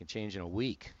 months. It can change in a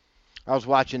week. I was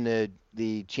watching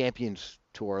the Champions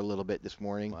Tour a little bit this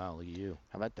morning. Wow, look at you.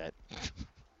 How about that?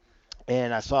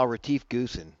 And I saw Retief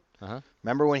Goosen. Uh-huh.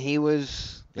 Remember when he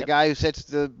was the Yep. guy who sets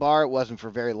the bar? It wasn't for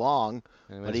very long,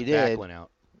 And but his he back did. went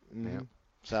out. Mm-hmm. Yeah.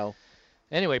 So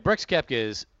Anyway, Brooks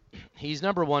Koepka he's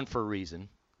number one for a reason.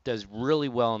 Does really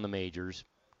well in the majors.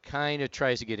 Kind of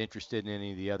tries to get interested in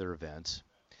any of the other events.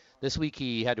 This week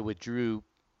he had to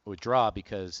withdraw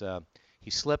because he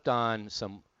slipped on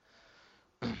some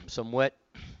wet,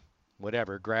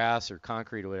 whatever, grass or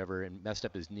concrete or whatever, and messed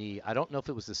up his knee. I don't know if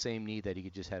it was the same knee that he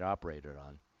just had operated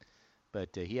on, but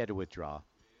he had to withdraw.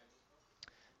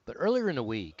 But earlier in the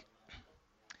week,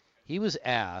 he was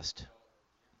asked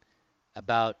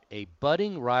about a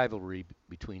budding rivalry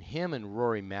between him and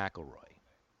Rory McIlroy.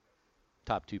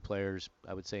 Top two players,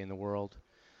 I would say, in the world.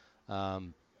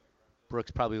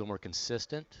 Brooks probably a little more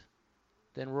consistent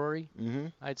than Rory,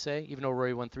 I'd say, even though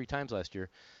Rory won 3 times last year.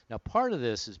 Now, part of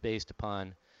this is based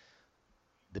upon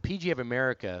the PGA of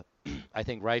America, I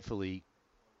think rightfully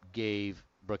gave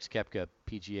Brooks Koepka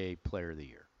PGA Player of the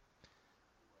Year.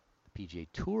 The PGA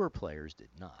Tour players did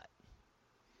not.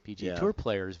 PGA Tour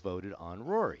players voted on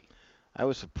Rory. I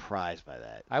was surprised by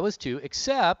that. I was too,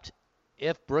 except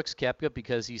if Brooks Koepka,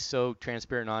 because he's so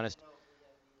transparent and honest,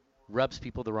 rubs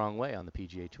people the wrong way on the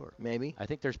PGA Tour. Maybe. I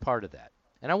think there's part of that.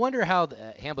 And I wonder how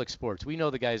Hamblick Sports, we know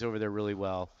the guys over there really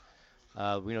well.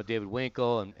 We know David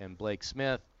Winkle and Blake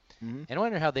Smith. Mm-hmm. And I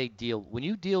wonder how they deal. When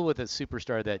you deal with a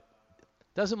superstar that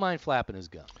doesn't mind flapping his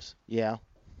gums. Yeah.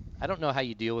 I don't know how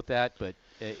you deal with that, but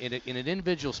in an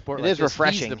individual sport It like is this,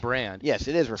 refreshing. he's the brand. Yes,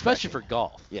 it is refreshing. Especially for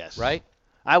golf. Yes. Right?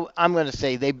 I'm going to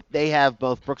say they have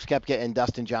both Brooks Koepka and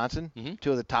Dustin Johnson, Mhm.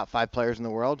 2 of the top 5 players in the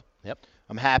world. Yep.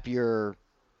 I'm happier,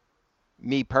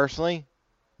 me personally,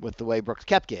 with the way Brooks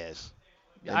Koepka is.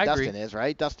 Yeah, And I Dustin agree. is,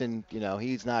 right? Dustin,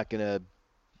 he's not going to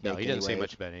No, make he doesn't any say waves.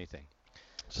 much about anything.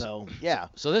 So, yeah.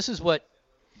 So this is what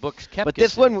Brooks Koepka But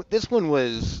this said. one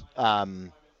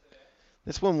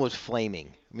was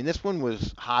flaming. I mean, this one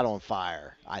was hot on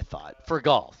fire, I thought. For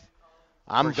golf.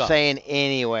 I'm For golf. saying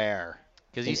anywhere.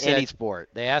 Because in he said any sport.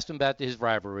 They asked him about his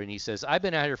rivalry, and he says, I've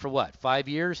been out here for what, 5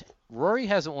 years? Rory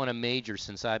hasn't won a major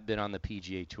since I've been on the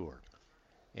PGA Tour.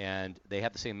 And they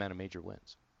have the same amount of major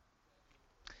wins.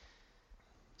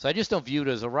 So I just don't view it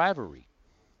as a rivalry.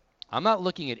 I'm not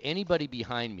looking at anybody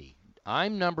behind me.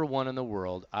 I'm number one in the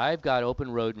world. I've got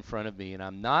open road in front of me, and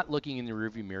I'm not looking in the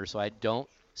rearview mirror, so I don't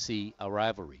see a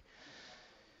rivalry.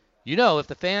 You know, if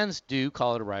the fans do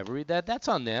call it a rivalry, that's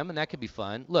on them, and that could be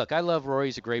fun. Look, I love Rory.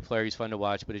 He's a great player. He's fun to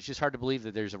watch, but it's just hard to believe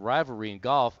that there's a rivalry in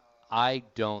golf. I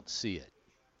don't see it.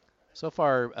 So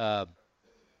far,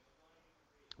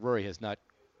 Rory has not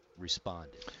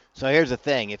responded. So here's the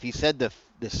thing. If he said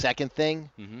the second thing,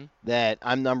 Mm-hmm. that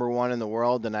I'm number one in the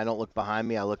world and I don't look behind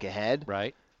me, I look ahead,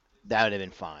 Right? that would have been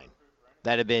fine.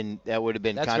 That would have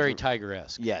been That's very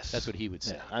Tiger-esque. Yes. That's what he would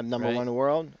say. Yeah, I'm number right? one in the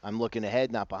world. I'm looking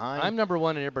ahead, not behind. I'm number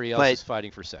one, and everybody else But is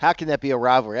fighting for second. How can that be a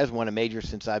rivalry? I haven't won a major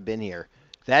since I've been here.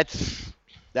 That's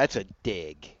a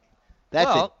dig.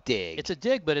 That's Well, a dig. It's a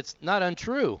dig, but it's not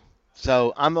untrue.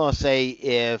 So I'm going to say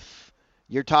if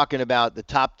you're talking about the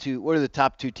top 2, what are the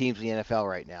top 2 teams in the NFL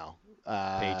right now?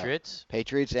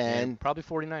 Patriots and probably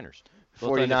 49ers.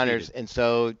 Both 49ers. undefeated. And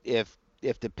so if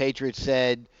the Patriots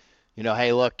said,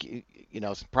 hey, look,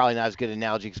 it's probably not as good an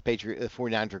analogy because the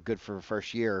 49ers are good for the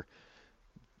first year.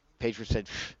 Patriots said,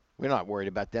 we're not worried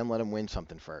about them. Let them win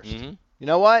something first. Mhm. You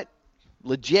know what?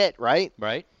 Legit, right?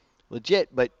 Right.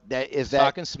 Legit, but that is that.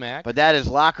 Talking smack. But that is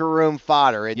locker room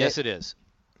fodder, isn't Yes, it? it is.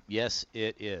 Yes,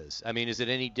 it is. I mean, is it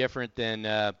any different than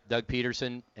Doug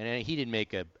Peterson? And he didn't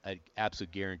make an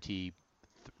absolute guarantee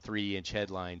 3-inch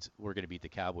headlines, we're going to beat the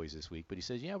Cowboys this week. But he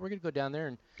says, yeah, we're going to go down there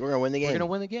and We're going to win the game. we're going to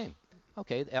win the game.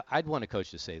 Okay, I'd want a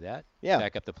coach to say that. Yeah.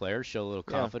 Back up the players, show a little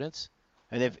Yeah. confidence.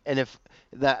 And if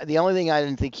the only thing I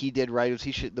didn't think he did right was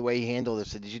the way he handled it.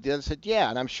 Did you do that? I said, yeah,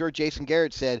 and I'm sure Jason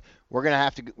Garrett said we're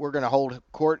gonna hold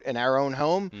court in our own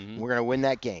home. Mhm. And we're gonna win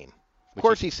that game. Of Which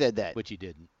course he- he said that Which he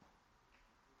didn't.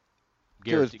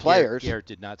 to his players. Garrett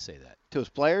did not say that. to his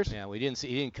players. Yeah, he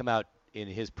didn't come out in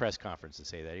his press conference and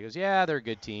say that. He goes, "Yeah, they're a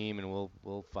good team, and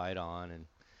we'll fight on." And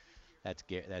that's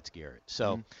Garrett.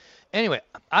 So, Mm-hmm. anyway,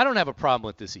 I don't have a problem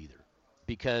with this either,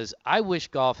 because I wish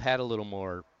golf had a little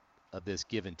more of this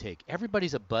give and take.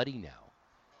 Everybody's a buddy now.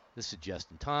 This is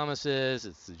Justin Thomas's.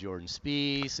 It's the Jordan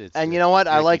Spieth's. It's And the you know what?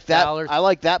 I Ricky like that. Fowler's. I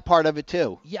like that part of it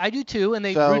too. Yeah, I do too. And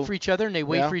they So, root for each other, and they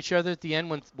wait yeah. for each other at the end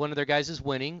when one of their guys is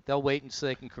winning. They'll wait so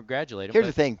they can congratulate him. Here's the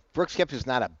but- thing: Brooks Koepka's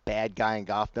not a bad guy in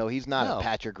golf. No, he's not No. a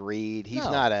Patrick Reed. He's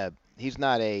No. not a. Who's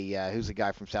the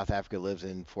guy from South Africa lives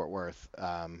in Fort Worth?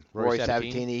 Rory Roy Sabatini?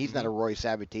 Sabatini. He's not a Roy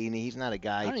Sabatini. He's not a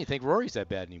guy. I don't even think Rory's that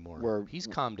bad anymore. Where- He's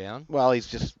calmed down. Well, he's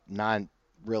just not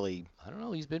really. I don't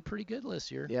know. He's been pretty good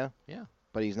this year. Yeah. Yeah.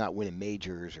 But he's not winning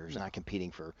majors or he's not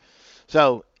competing for.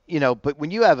 So but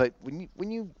when you have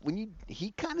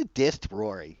he kind of dissed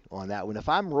Rory on that one. If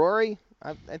I'm Rory,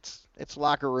 it's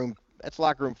locker room. That's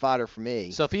locker room fodder for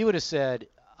me. So if he would have said,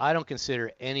 "I don't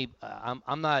consider any.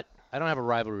 I'm not. I don't have a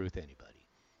rivalry with anybody."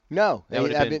 No, That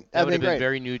would have been great.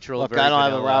 very neutral. Look, very I don't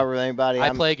have a vanilla. rivalry with anybody. I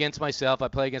play against myself. I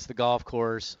play against the golf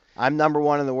course. I'm number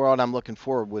one in the world. I'm looking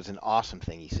forward was an awesome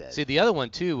thing he said. See, the other one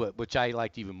too, which I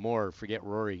liked even more. Forget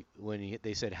Rory when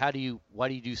they said, why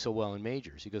do you do so well in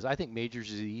majors? He goes, I think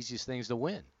majors are the easiest things to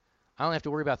win. I don't have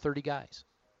to worry about 30 guys.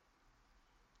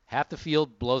 Half the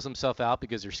field blows themselves out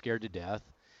because they're scared to death.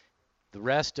 The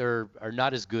rest are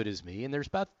not as good as me, and there's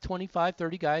about 25,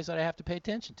 30 guys that I have to pay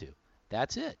attention to.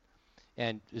 That's it.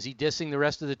 And is he dissing the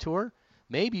rest of the tour?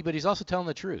 Maybe, but he's also telling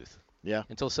the truth. Yeah.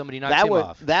 Until somebody knocks him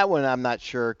off. That one I'm not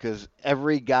sure because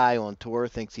every guy on tour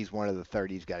thinks he's one of the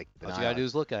 30. He's got to keep an All eye you got to on. do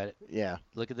is look at it. Yeah.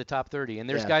 Look at the top 30. And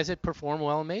there's Yeah. guys that perform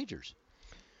well in majors.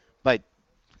 But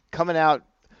coming out,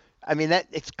 I mean,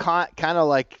 it's kind of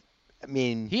like, I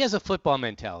mean. He has a football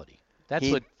mentality. That's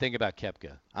what thing about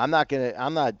Koepka. I'm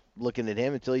not looking at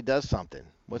him until he does something.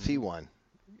 What's he won?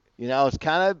 It's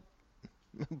kind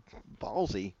of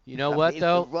ballsy. You know I what, mean,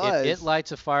 though? was. It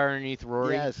lights a fire underneath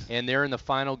Rory. Yes. And they're in the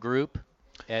final group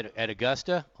at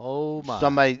Augusta. Oh,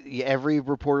 my. Every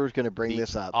reporter is going to bring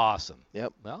this up. Awesome.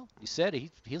 Yep. Well, you said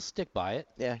he'll stick by it.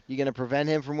 Yeah. You going to prevent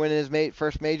him from winning his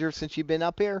first major since you've been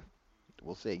up here?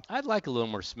 We'll see. I'd like a little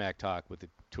more smack talk with the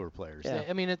tour players. Yeah.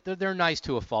 I mean, they're nice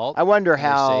to a fault. I wonder and they're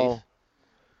how. safe.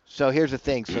 So here's the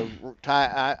thing. So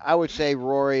I would say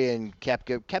Rory and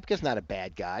Koepka. Koepka's not a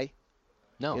bad guy.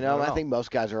 No, You not know, at I all. think most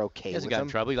guys are okay He with hasn't gotten him.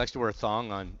 in trouble. He likes to wear a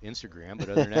thong on Instagram, but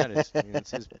other than that,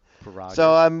 it's his prerogative.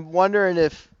 So I'm wondering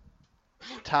if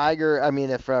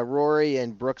Rory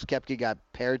and Brooks Koepka got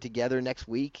paired together next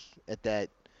week at that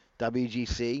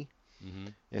WGC,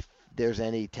 if there's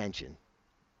any tension.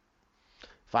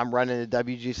 If I'm running the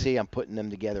WGC, I'm putting them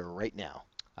together right now.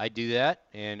 I do that,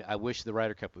 and I wish the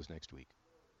Ryder Cup was next week.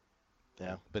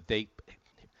 Yeah. But this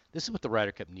is what the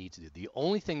Ryder Cup needs to do. The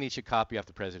only thing they should copy off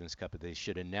the President's Cup is they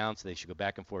should go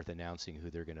back and forth announcing who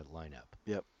they're going to line up.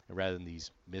 Yep. Rather than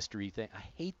these mystery things. I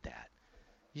hate that.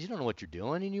 You don't know what you're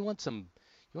doing, and you want some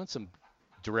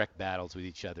direct battles with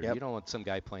each other. Yep. You don't want some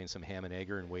guy playing some ham and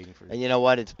egger and waiting for. And you know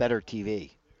what? It's better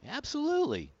TV.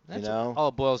 Absolutely. That's know? what all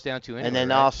it boils down to anyway. And then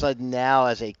right? all of a sudden now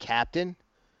as a captain,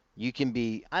 you can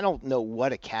be – I don't know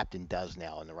what a captain does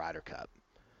now in the Ryder Cup.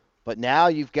 But now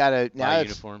you've got to –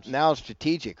 uniforms. Now it's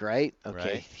strategic, right? Okay,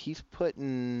 Right. He's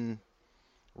putting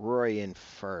Rory in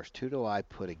first. Who do I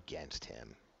put against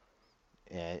him?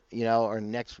 And or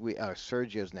next week –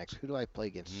 Sergio's next. Who do I play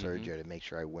against Sergio to make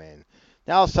sure I win?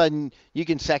 Now all of a sudden you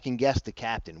can second-guess the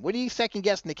captain. What are you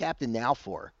second-guessing the captain now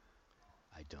for?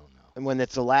 I don't know. And when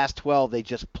it's the last 12, they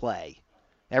just play.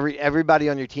 Everybody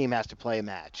on your team has to play a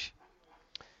match.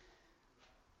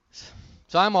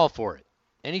 So I'm all for it.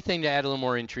 Anything to add a little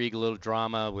more intrigue, a little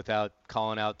drama without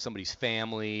calling out somebody's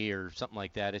family or something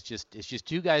like that. It's just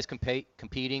two guys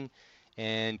competing,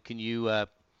 and can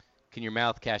your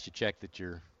mouth cash a check that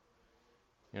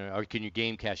or can your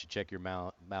game cash a check your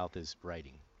mouth is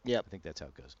writing? Yep. I think that's how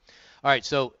it goes. All right.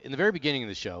 So in the very beginning of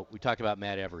the show, we talked about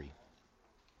Matt Every,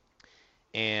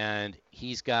 and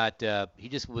he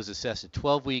just was assessed a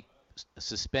 12-week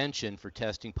suspension for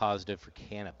testing positive for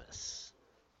cannabis,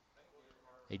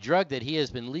 a drug that he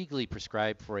has been legally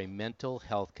prescribed for a mental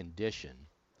health condition.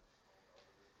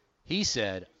 He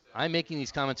said, I'm making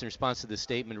these comments in response to the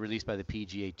statement released by the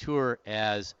PGA Tour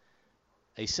as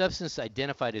a substance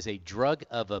identified as a drug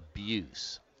of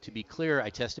abuse. To be clear, I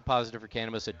tested positive for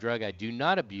cannabis, a drug I do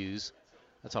not abuse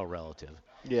That's all relative.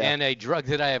 Yeah. And a drug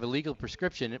that I have a legal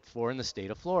prescription for in the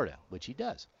state of Florida, which he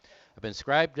does. I've been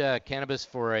prescribed cannabis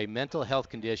for a mental health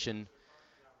condition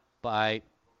by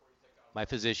my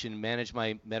physician, managed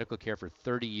my medical care for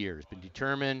 30 years. Been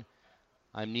determined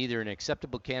I'm neither an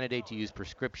acceptable candidate to use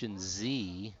prescription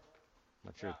Z,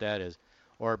 not sure what that is,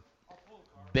 or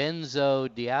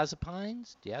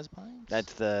benzodiazepines?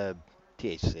 That's the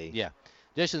THC. Yeah.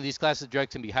 Additionally, these classes of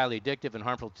drugs can be highly addictive and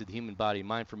harmful to the human body and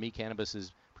mind. For me, cannabis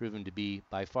has proven to be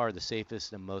by far the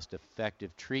safest and most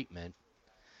effective treatment.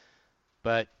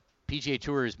 But PGA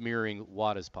Tour is mirroring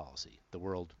WADA's policy, the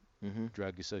World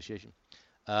Drug Association.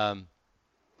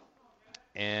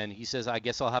 And he says, I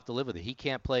guess I'll have to live with it. He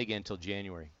can't play again until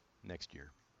January next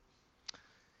year.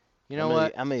 You know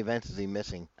what? How many events is he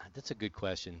missing? That's a good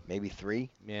question. Maybe 3?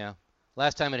 Yeah.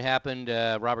 Last time it happened,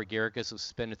 Robert Garricus was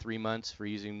suspended 3 months for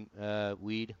using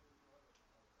weed.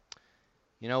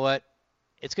 You know what?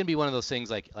 It's going to be one of those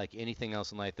things like anything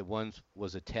else in life that once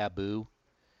was a taboo,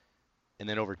 and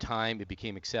then over time it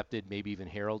became accepted, maybe even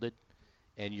heralded.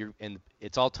 And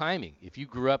it's all timing. If you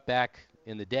grew up back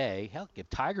in the day, hell, if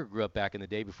Tiger grew up back in the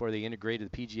day before they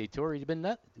integrated the PGA Tour, he'd been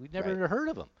nuts. We'd never heard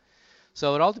of him.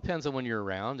 So it all depends on when you're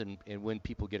around and when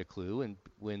people get a clue and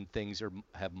when things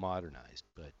have modernized.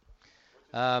 But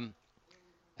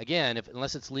again,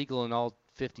 unless it's legal in all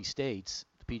 50 states,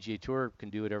 the PGA Tour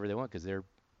can do whatever they want because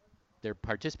they're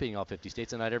participating in all 50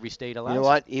 states, and not every state allows it. You know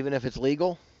what? Even if it's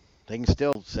legal, they can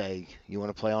still say, you want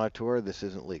to play on a tour, this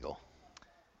isn't legal.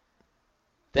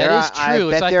 That is true.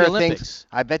 It's like the Olympics.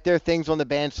 I bet there are things on the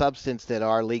banned substance that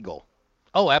are legal.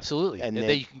 Oh, absolutely. And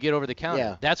that you can get over the counter.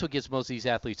 Yeah. That's what gets most of these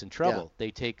athletes in trouble. Yeah.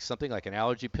 They take something like an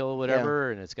allergy pill or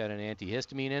whatever, and it's got an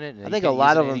antihistamine in it. And I think a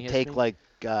lot of them take like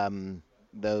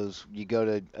those. You go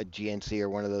to a GNC or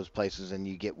one of those places, and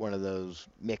you get one of those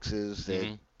mixes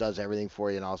that does everything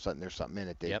for you, and all of a sudden there's something in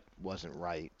it that wasn't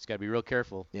right. It's got to be real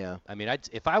careful. Yeah. I mean,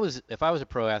 if I was a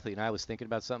pro athlete and I was thinking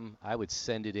about something, I would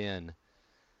send it in.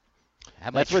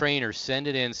 Have my trainer send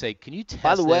it in, say, can you test this?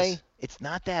 By the way, it's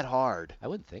not that hard. I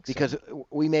wouldn't think so. Because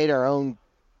we made our own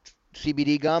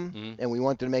CBD gum, and we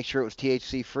wanted to make sure it was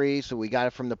THC free, so we got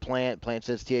it from the plant. Plant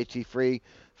says THC free.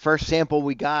 First sample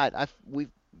we got,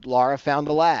 Laura found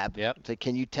a lab. Said,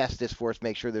 can you test this for us,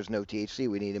 make sure there's no THC?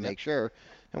 We need to make sure.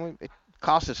 And it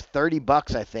cost us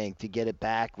 $30, I think, to get it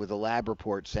back with a lab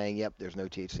report saying, yep, there's no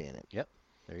THC in it. Yep.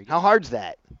 There you go. How hard's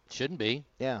that? Shouldn't be.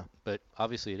 Yeah. But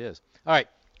obviously it is. All right.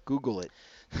 Google it.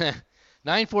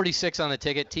 9:46 on the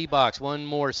ticket. T-Box. One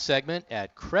more segment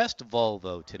at Crest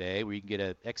Volvo today where you can get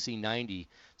a XC90.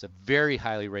 It's a very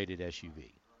highly rated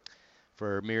SUV.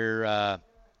 For a mere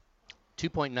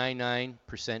 2.99%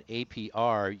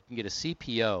 APR, you can get a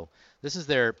CPO. This is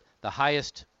the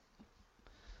highest,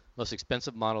 most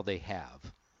expensive model they have.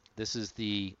 This is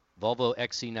the Volvo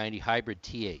XC90 Hybrid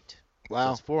T8. Wow.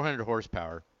 So it's 400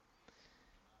 horsepower.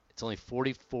 It's only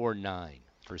 $44,900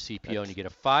 for CPO, and you get a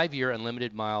 5-year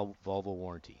unlimited mile Volvo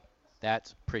warranty.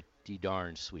 That's pretty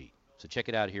darn sweet. So check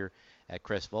it out here at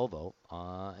Crest Volvo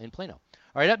in Plano. All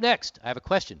right, up next, I have a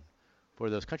question for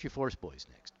those Country Forest boys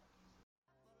next.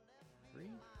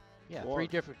 Three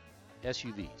different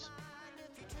SUVs.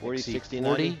 40, 60,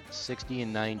 40, 60,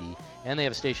 and 90. And they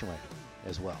have a station wagon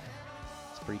as well.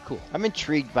 It's pretty cool. I'm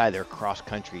intrigued by their cross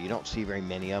country. You don't see very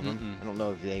many of them. I don't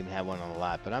know if they even have one on the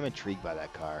lot, but I'm intrigued by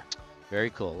that car. Very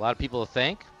cool. A lot of people to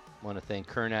thank. Want to thank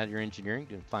Kern out of your engineering.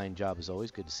 Doing a fine job as always.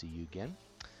 Good to see you again.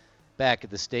 Back at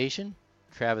the station,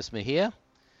 Travis Mejia,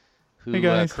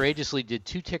 who courageously did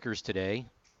 2 tickers today,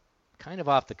 kind of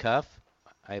off the cuff.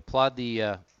 I applaud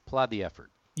the effort.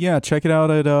 Yeah, check it out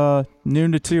at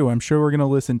noon to 2. I'm sure we're going to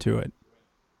listen to it.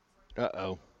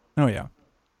 Uh-oh. Oh, yeah.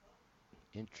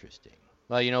 Interesting.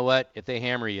 Well, you know what? If they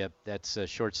hammer you, that's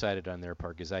short-sighted on their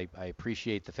part because I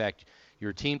appreciate the fact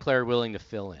you're a team player willing to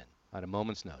fill in on a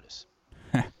moment's notice.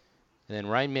 And then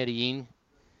Ryan Medellin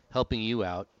helping you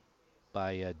out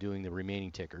by doing the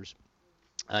remaining tickers.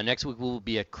 Next week we'll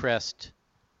be at Crest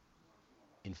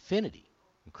Infinity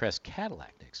and Crest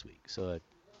Cadillac next week. So a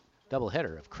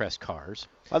doubleheader of Crest cars.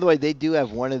 By the way, they do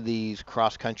have one of these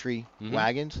cross-country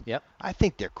wagons. Yep. I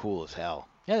think they're cool as hell.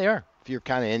 Yeah, they are. If you're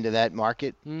kind of into that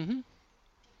market.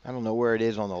 I don't know where it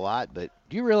is on the lot, but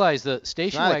do you realize the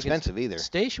station wagons? It's not expensive either.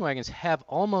 Station wagons have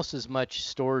almost as much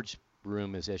storage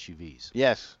room as SUVs.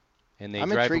 Yes. And they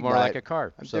drive more like a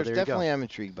car. So there you go. I'm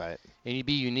intrigued by it. And you'd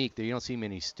be unique. You don't see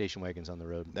many station wagons on the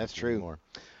road. That's true. Anymore.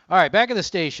 All right, back at the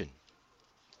station.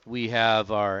 We have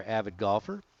our avid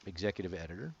golfer, executive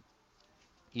editor,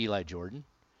 Eli Jordan,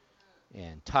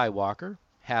 and Ty Walker,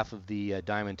 half of the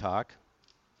Diamond Talk,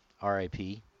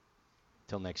 RIP,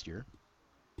 till next year.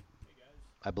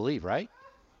 I believe, right?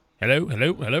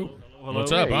 Hello.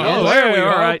 What's up? Hey, Oh, yes. there we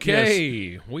are. All right,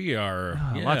 Okay, we are.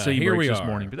 Lots of here we e-breaks are. this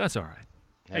morning, but that's all right.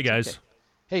 Hey, That's guys. okay.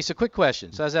 Hey, so quick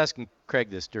question. So I was asking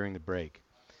Craig this during the break.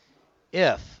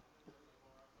 If,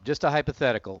 just a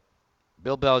hypothetical,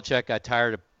 Bill Belichick got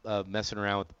tired of messing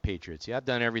around with the Patriots. Yeah, I've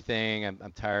done everything.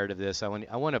 I'm tired of this. I want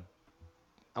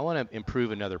to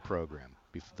improve another program.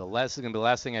 This is going to be the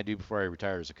last thing I do before I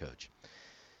retire as a coach.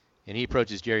 And he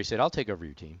approaches Jerry and said, I'll take over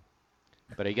your team,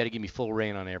 but you got to give me full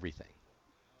reign on everything.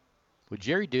 Would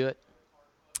Jerry do it?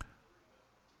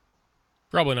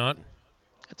 Probably not.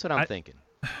 That's what I'm thinking.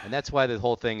 And that's why the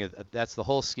whole thing that's the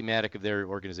whole schematic of their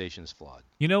organization is flawed.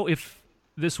 You know, if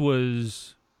this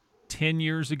was 10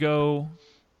 years ago,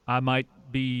 I might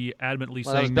be adamantly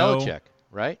Well, that was saying no. Belichick,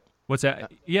 right? What's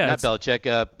that? Yeah, Not it's Belichick,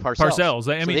 Parcells.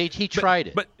 Parcells. I So mean, he tried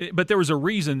it. But there was a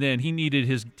reason then. He needed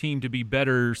his team to be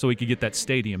better so he could get that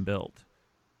stadium built.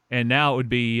 And now it would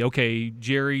be, okay,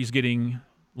 Jerry's getting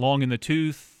long in the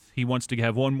tooth. He wants to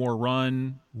have one more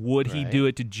run. Would he do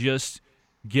it to just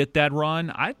get that run?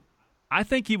 I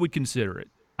think he would consider it.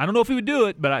 I don't know if he would do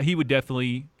it, but he would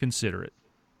definitely consider it.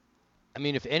 I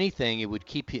mean, if anything, it would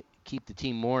keep the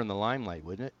team more in the limelight,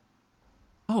 wouldn't it?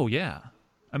 Oh, yeah.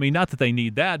 I mean, not that they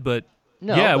need that, but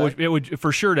No, yeah, but- it would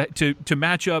for sure to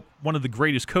match up one of the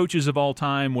greatest coaches of all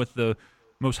time with the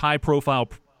most high-profile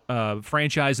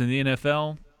franchise in the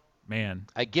NFL. Man,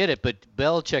 I get it, but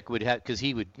Belichick would have, because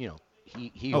he would,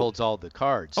 he holds all the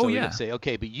cards. So he would say,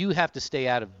 okay, but you have to stay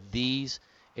out of these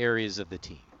areas of the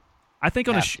team. I think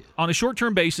on a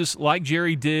short-term basis, like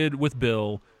Jerry did with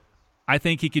Bill, I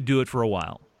think he could do it for a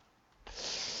while.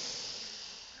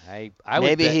 I would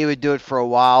Maybe bet he would do it for a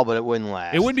while, but it wouldn't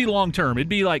last. It wouldn't be long-term. It'd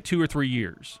be like 2 or 3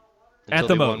 years Until at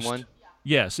the they won most. one?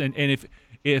 Yes, and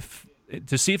if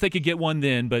to see if they could get one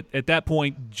then, but at that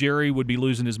point, Jerry would be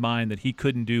losing his mind that he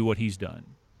couldn't do what he's done.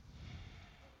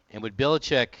 And would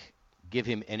Belichick give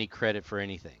him any credit for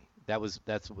anything?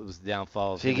 That's what was the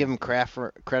downfall. So you give him credit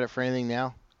for anything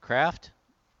now? Kraft?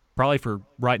 Probably for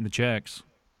writing the checks.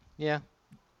 Yeah.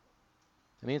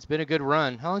 I mean, it's been a good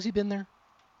run. How long's he been there?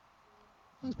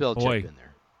 How long's Belichick Boy, been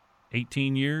there?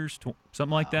 18 years,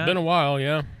 something like that. Been a while,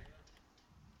 yeah.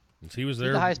 Since he was Is he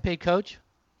there. the highest paid coach?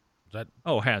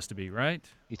 Oh, it has to be, right?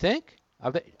 You think? I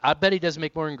bet he doesn't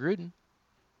make more than Gruden.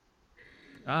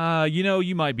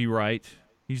 You might be right.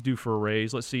 He's due for a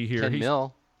raise. Let's see here. 10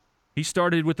 mil. He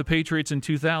started with the Patriots in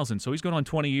 2000, so he's going on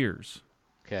 20 years.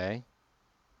 Okay.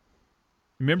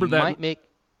 Remember he that?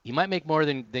 He might make more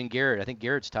than Garrett. I think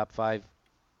Garrett's top 5.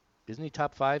 Isn't he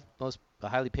top 5 most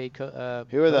highly paid Who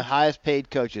are the highest paid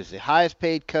coaches? The highest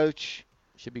paid coach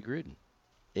should be Gruden.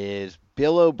 Is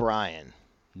Bill O'Brien.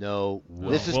 No.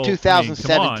 This is Well,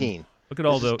 2017. I mean, look at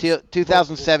all this the is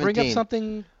 2017. Bring up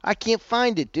something. I can't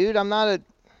find it, dude. I'm not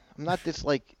this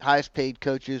like highest paid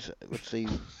coaches. Let's see.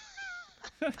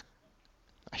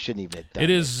 I shouldn't even have done It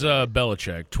is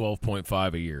Belichick,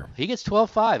 12.5 a year. He gets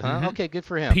 12.5, huh? Mhm. Okay, good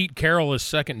for him. Pete Carroll is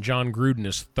second. John Gruden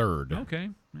is third. Okay.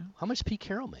 How much does Pete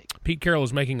Carroll make? Pete Carroll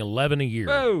is making 11 a year.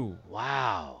 Whoa.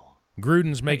 Wow.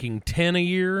 Gruden's making 10 a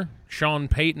year. Sean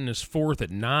Payton is fourth at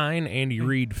 9. Andy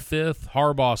Reid fifth.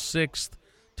 Harbaugh sixth.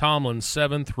 Tomlin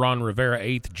seventh. Ron Rivera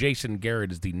eighth. Jason Garrett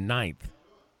is the ninth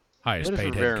highest What does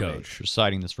paid Rivera head make? coach.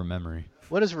 Reciting this from memory.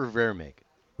 What does Rivera make?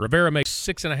 Rivera makes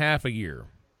 6.5 a year.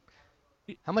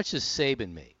 How much does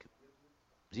Saban make?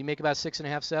 Does he make about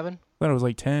 6.5, 7? I thought it was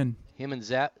like 10. Him and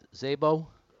Zabo?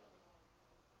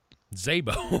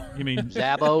 Zabo. You mean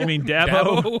Zabo? You mean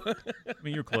Dabo? I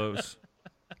mean, you're close.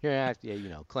 Yeah,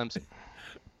 Clemson.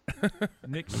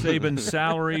 Nick Saban's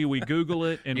salary. We Google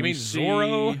it and You we mean see,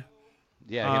 Zorro?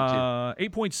 Yeah,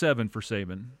 him 8.7 for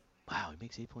Saban. Wow, he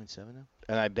makes 8.7 now?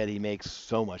 And I bet he makes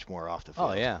so much more off the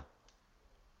field. Oh, yeah.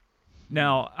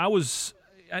 Now,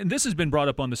 and this has been brought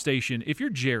up on the station. If you're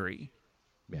Jerry,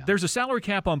 there's a salary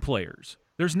cap on players.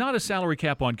 There's not a salary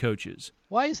cap on coaches.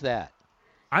 Why is that?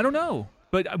 I don't know.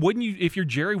 But wouldn't you, if you're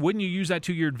Jerry, wouldn't you use that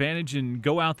to your advantage and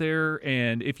go out there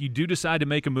and if you do decide to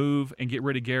make a move and get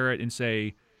rid of Garrett and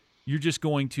say you're just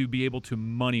going to be able to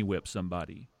money whip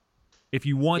somebody? If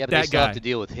you want Yeah, but that they still guy. have to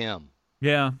deal with him.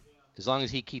 Yeah. As long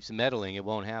as he keeps meddling, it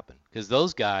won't happen. Because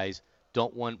those guys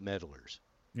don't want meddlers.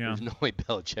 Yeah. There's no way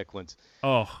Belichick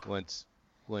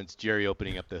wants Jerry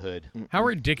opening up the hood. How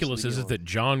ridiculous is it that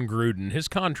John Gruden, his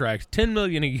contract, $10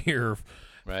 million a year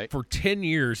for 10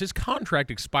 years, his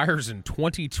contract expires in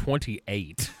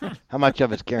 2028. How much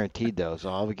of it's guaranteed, though? Is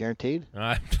all of it guaranteed?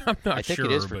 I'm not I think sure,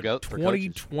 it is for but for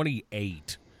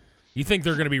 2028. You think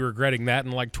they're going to be regretting that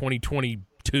in like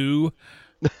 2022?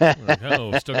 Like,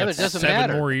 oh, still Yeah, got but it doesn't 7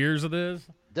 matter. more years of this?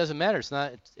 Doesn't matter.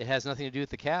 It has nothing to do with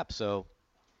the cap. So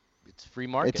it's free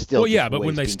market. It's still Well, yeah, just but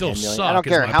when they wasting still 10 million. suck I don't is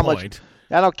care my how point. much.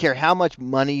 I don't care how much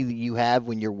money you have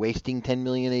when you're wasting $10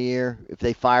 million a year. If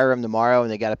they fire him tomorrow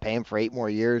and they got to pay him for 8 more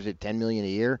years at $10 million a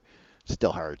year, it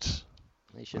still hurts.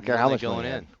 They I should don't care how much going money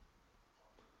they in. have.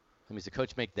 I mean, does the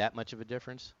coach make that much of a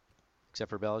difference, except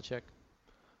for Belichick?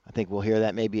 I think we'll hear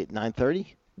that maybe at 9:30.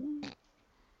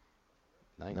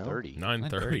 9:30.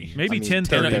 9:30. Maybe I mean,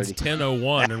 10:30. It's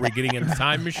 10:01. Are we getting in a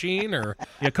time machine or?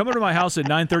 Yeah, come over to my house at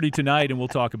 9:30 tonight, and we'll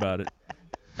talk about it.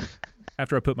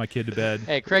 After I put my kid to bed.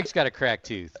 Hey, Craig's got a cracked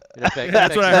tooth. That's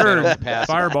what I heard.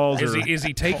 Fireballs Is are.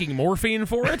 he taking morphine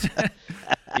for it?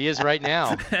 He is right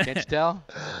now. Can't you tell?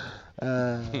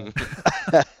 Dang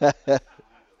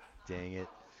it.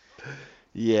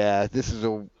 Yeah, this is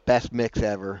the best mix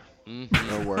ever. Mm-hmm.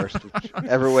 No worst.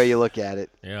 Whichever way you look at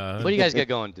it. Yeah. What do you guys got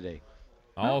going today?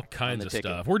 All kinds the of ticket.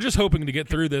 stuff. We're just hoping to get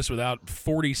through this without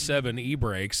 47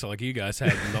 e-breaks like you guys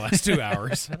had in the last 2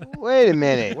 hours. Wait a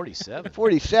minute. 47.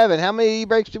 47. How many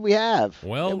breaks did we have?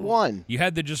 Well, one. You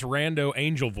had the just rando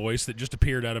angel voice that just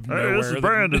appeared out of nowhere. This is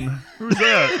Brandon. Who's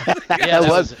that? That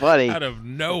was funny. Out of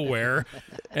nowhere.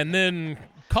 And then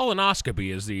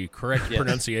colonoscopy is the correct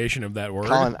pronunciation of that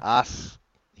word.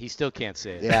 He still can't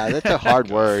say it. Yeah, that's a hard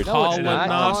word. No, it's not.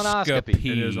 Colonoscopy.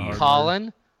 It is a hard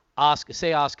Colon.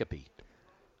 Say oscopy.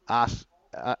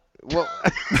 Well,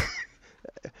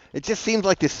 it just seems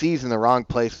like the C's in the wrong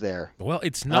place there. Well,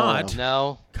 it's not.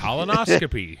 No.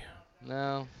 Colonoscopy.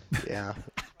 No. Yeah.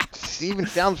 It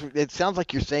sounds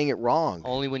like you're saying it wrong.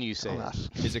 Only when you say it.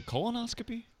 Is it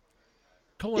colonoscopy?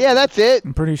 Yeah, that's it.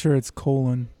 I'm pretty sure it's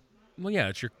colon. Well, yeah,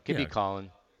 it's your. Could yeah. be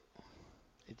colon.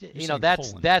 You know, saying that's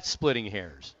colon. that's splitting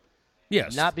hairs.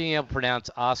 Yes. Not being able to pronounce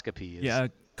oscopy is. Yeah,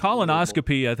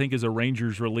 colonoscopy, I think, is a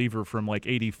Rangers reliever from like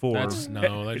 '84.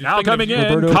 Now coming in,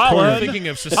 Roberto Colin. Clemente. You're thinking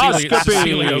of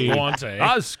Cecilio Guante.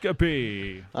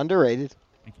 Oscopy. Underrated.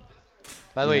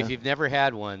 By the way, Yeah. if you've never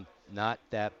had one, not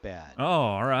that bad. Oh,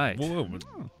 all right. Whoa,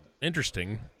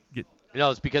 interesting. No,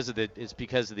 it's because of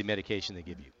the medication they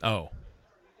give you. Oh.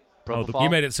 Propofol? You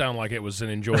made it sound like it was an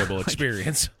enjoyable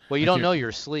experience. Well, you don't know you're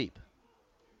asleep.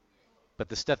 But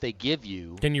the stuff they give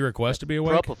you. Can you request to be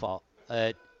awake? Propofol.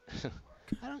 I don't.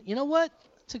 You know what?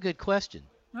 That's a good question.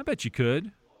 I bet you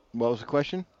could. What was the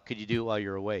question? Could you do it while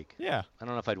you're awake? Yeah. I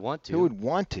don't know if I'd want to. Who would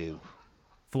want to?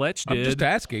 Fletch I'm did. just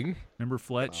asking. Remember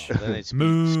Fletch? Oh, then it's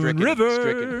Moon stricken,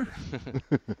 River.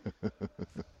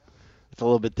 It's a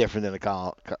little bit different than a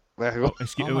colon.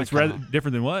 It's rather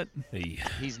different than what?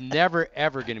 He's never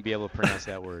ever going to be able to pronounce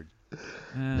that word.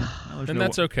 And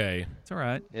that's okay. It's all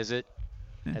right. Is it?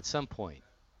 At some point.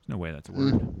 There's no way that's a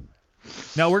word.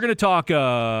 Now we're going to talk.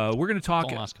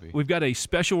 Colonoscopy. We've got a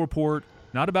special report,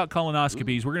 not about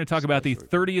colonoscopies. We're going to talk about the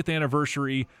 30th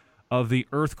anniversary of the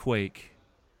earthquake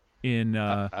in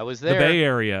I was the there. Bay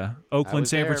Area, Oakland, was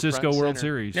San there, Francisco front and World center.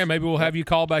 Series. Yeah, maybe we'll have you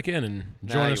call back in and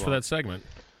join you us for won't. that segment.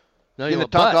 No, You're you going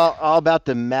won't. to talk But all about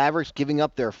the Mavericks giving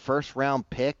up their first-round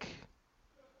pick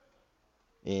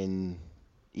in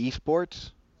esports?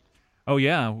 Oh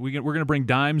yeah, we're going to bring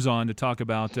Dimes on to talk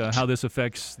about how this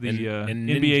affects the and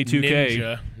NBA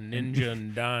 2K. Ninja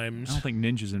and Dimes. I don't think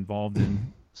Ninja's involved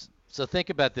in. so think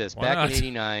about this. Why Back not? in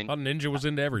 '89, I thought Ninja was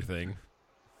into everything.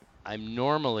 I'm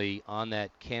normally on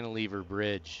that cantilever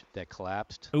bridge that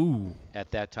collapsed Ooh, at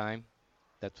that time.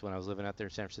 That's when I was living out there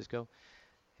in San Francisco.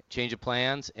 Change of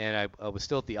plans, and I was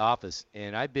still at the office.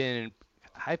 And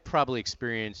I've probably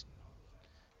experienced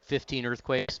 15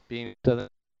 earthquakes being southern.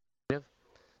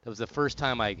 That was the first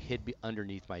time I hid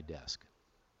underneath my desk.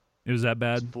 it was that It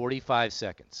bad. was 45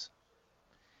 seconds.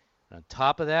 And on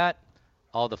top of that,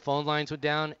 all the phone lines went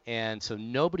down, and so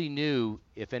nobody knew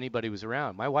if anybody was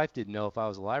around. My wife didn't know if I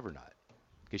was alive or not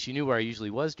because she knew where I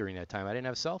usually was during that time. I didn't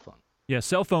have a cell phone. Yeah,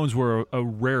 cell phones were a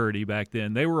rarity back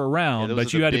then. They were around, those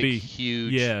but are you the had to big, be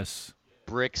huge Yes.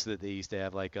 bricks that they used to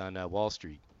have, like on Wall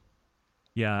Street.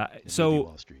 Yeah. Maybe So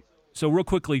Wall Street. So real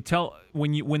quickly, tell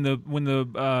when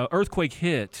the earthquake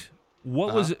hit,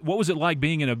 what was it like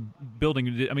being in a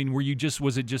building? I mean,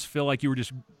 was it just feel like you were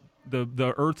just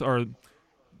the earth or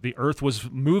the earth was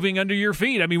moving under your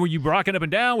feet? I mean, were you rocking up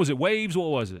and down? Was it waves? What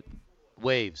was it?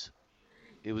 Waves.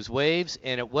 It was waves,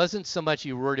 and it wasn't so much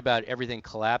you were worried about everything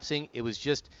collapsing. It was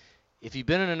just, if you've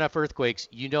been in enough earthquakes,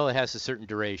 you know it has a certain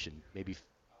duration, maybe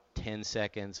 10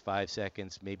 seconds, 5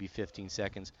 seconds, maybe 15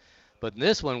 seconds. But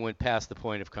this one went past the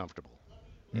point of comfortable.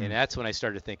 And that's when I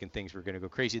started thinking things were going to go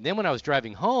crazy. And then when I was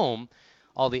driving home,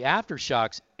 all the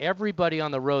aftershocks, everybody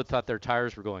on the road thought their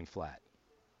tires were going flat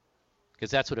because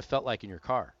that's what it felt like in your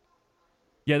car.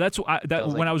 Yeah,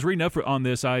 when I was reading up on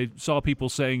this, I saw people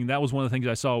saying that was one of the things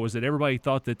I saw was that everybody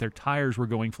thought that their tires were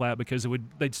going flat because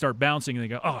they'd start bouncing and they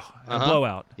go, a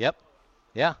blowout. Yep.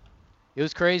 Yeah. It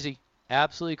was crazy.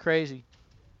 Absolutely crazy.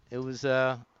 It was,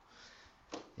 yeah,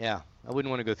 I wouldn't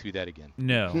want to go through that again.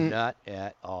 No. Not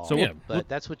at all. So but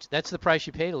that's the price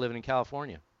you pay to living in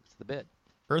California. It's the bit.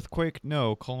 Earthquake,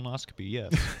 no. Colonoscopy,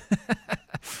 yes.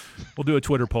 We'll do a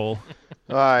Twitter poll.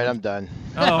 All right, I'm done.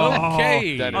 Oh,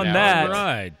 Okay. on that. All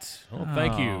right. Well,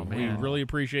 thank you. Oh, We man. really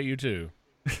appreciate you, too.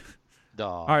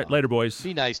 All right, later, boys.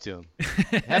 Be nice to him.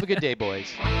 Have a good day,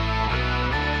 boys.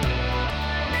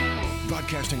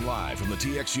 Broadcasting live from the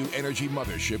TXU Energy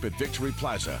Mothership at Victory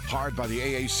Plaza, hard by the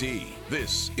AAC.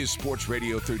 This is Sports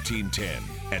Radio 1310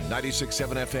 and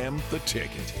 96.7 FM, The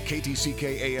Ticket.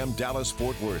 KTCK AM Dallas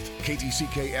Fort Worth,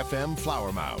 KTCK FM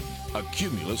Flower Mound, a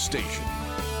Cumulus station.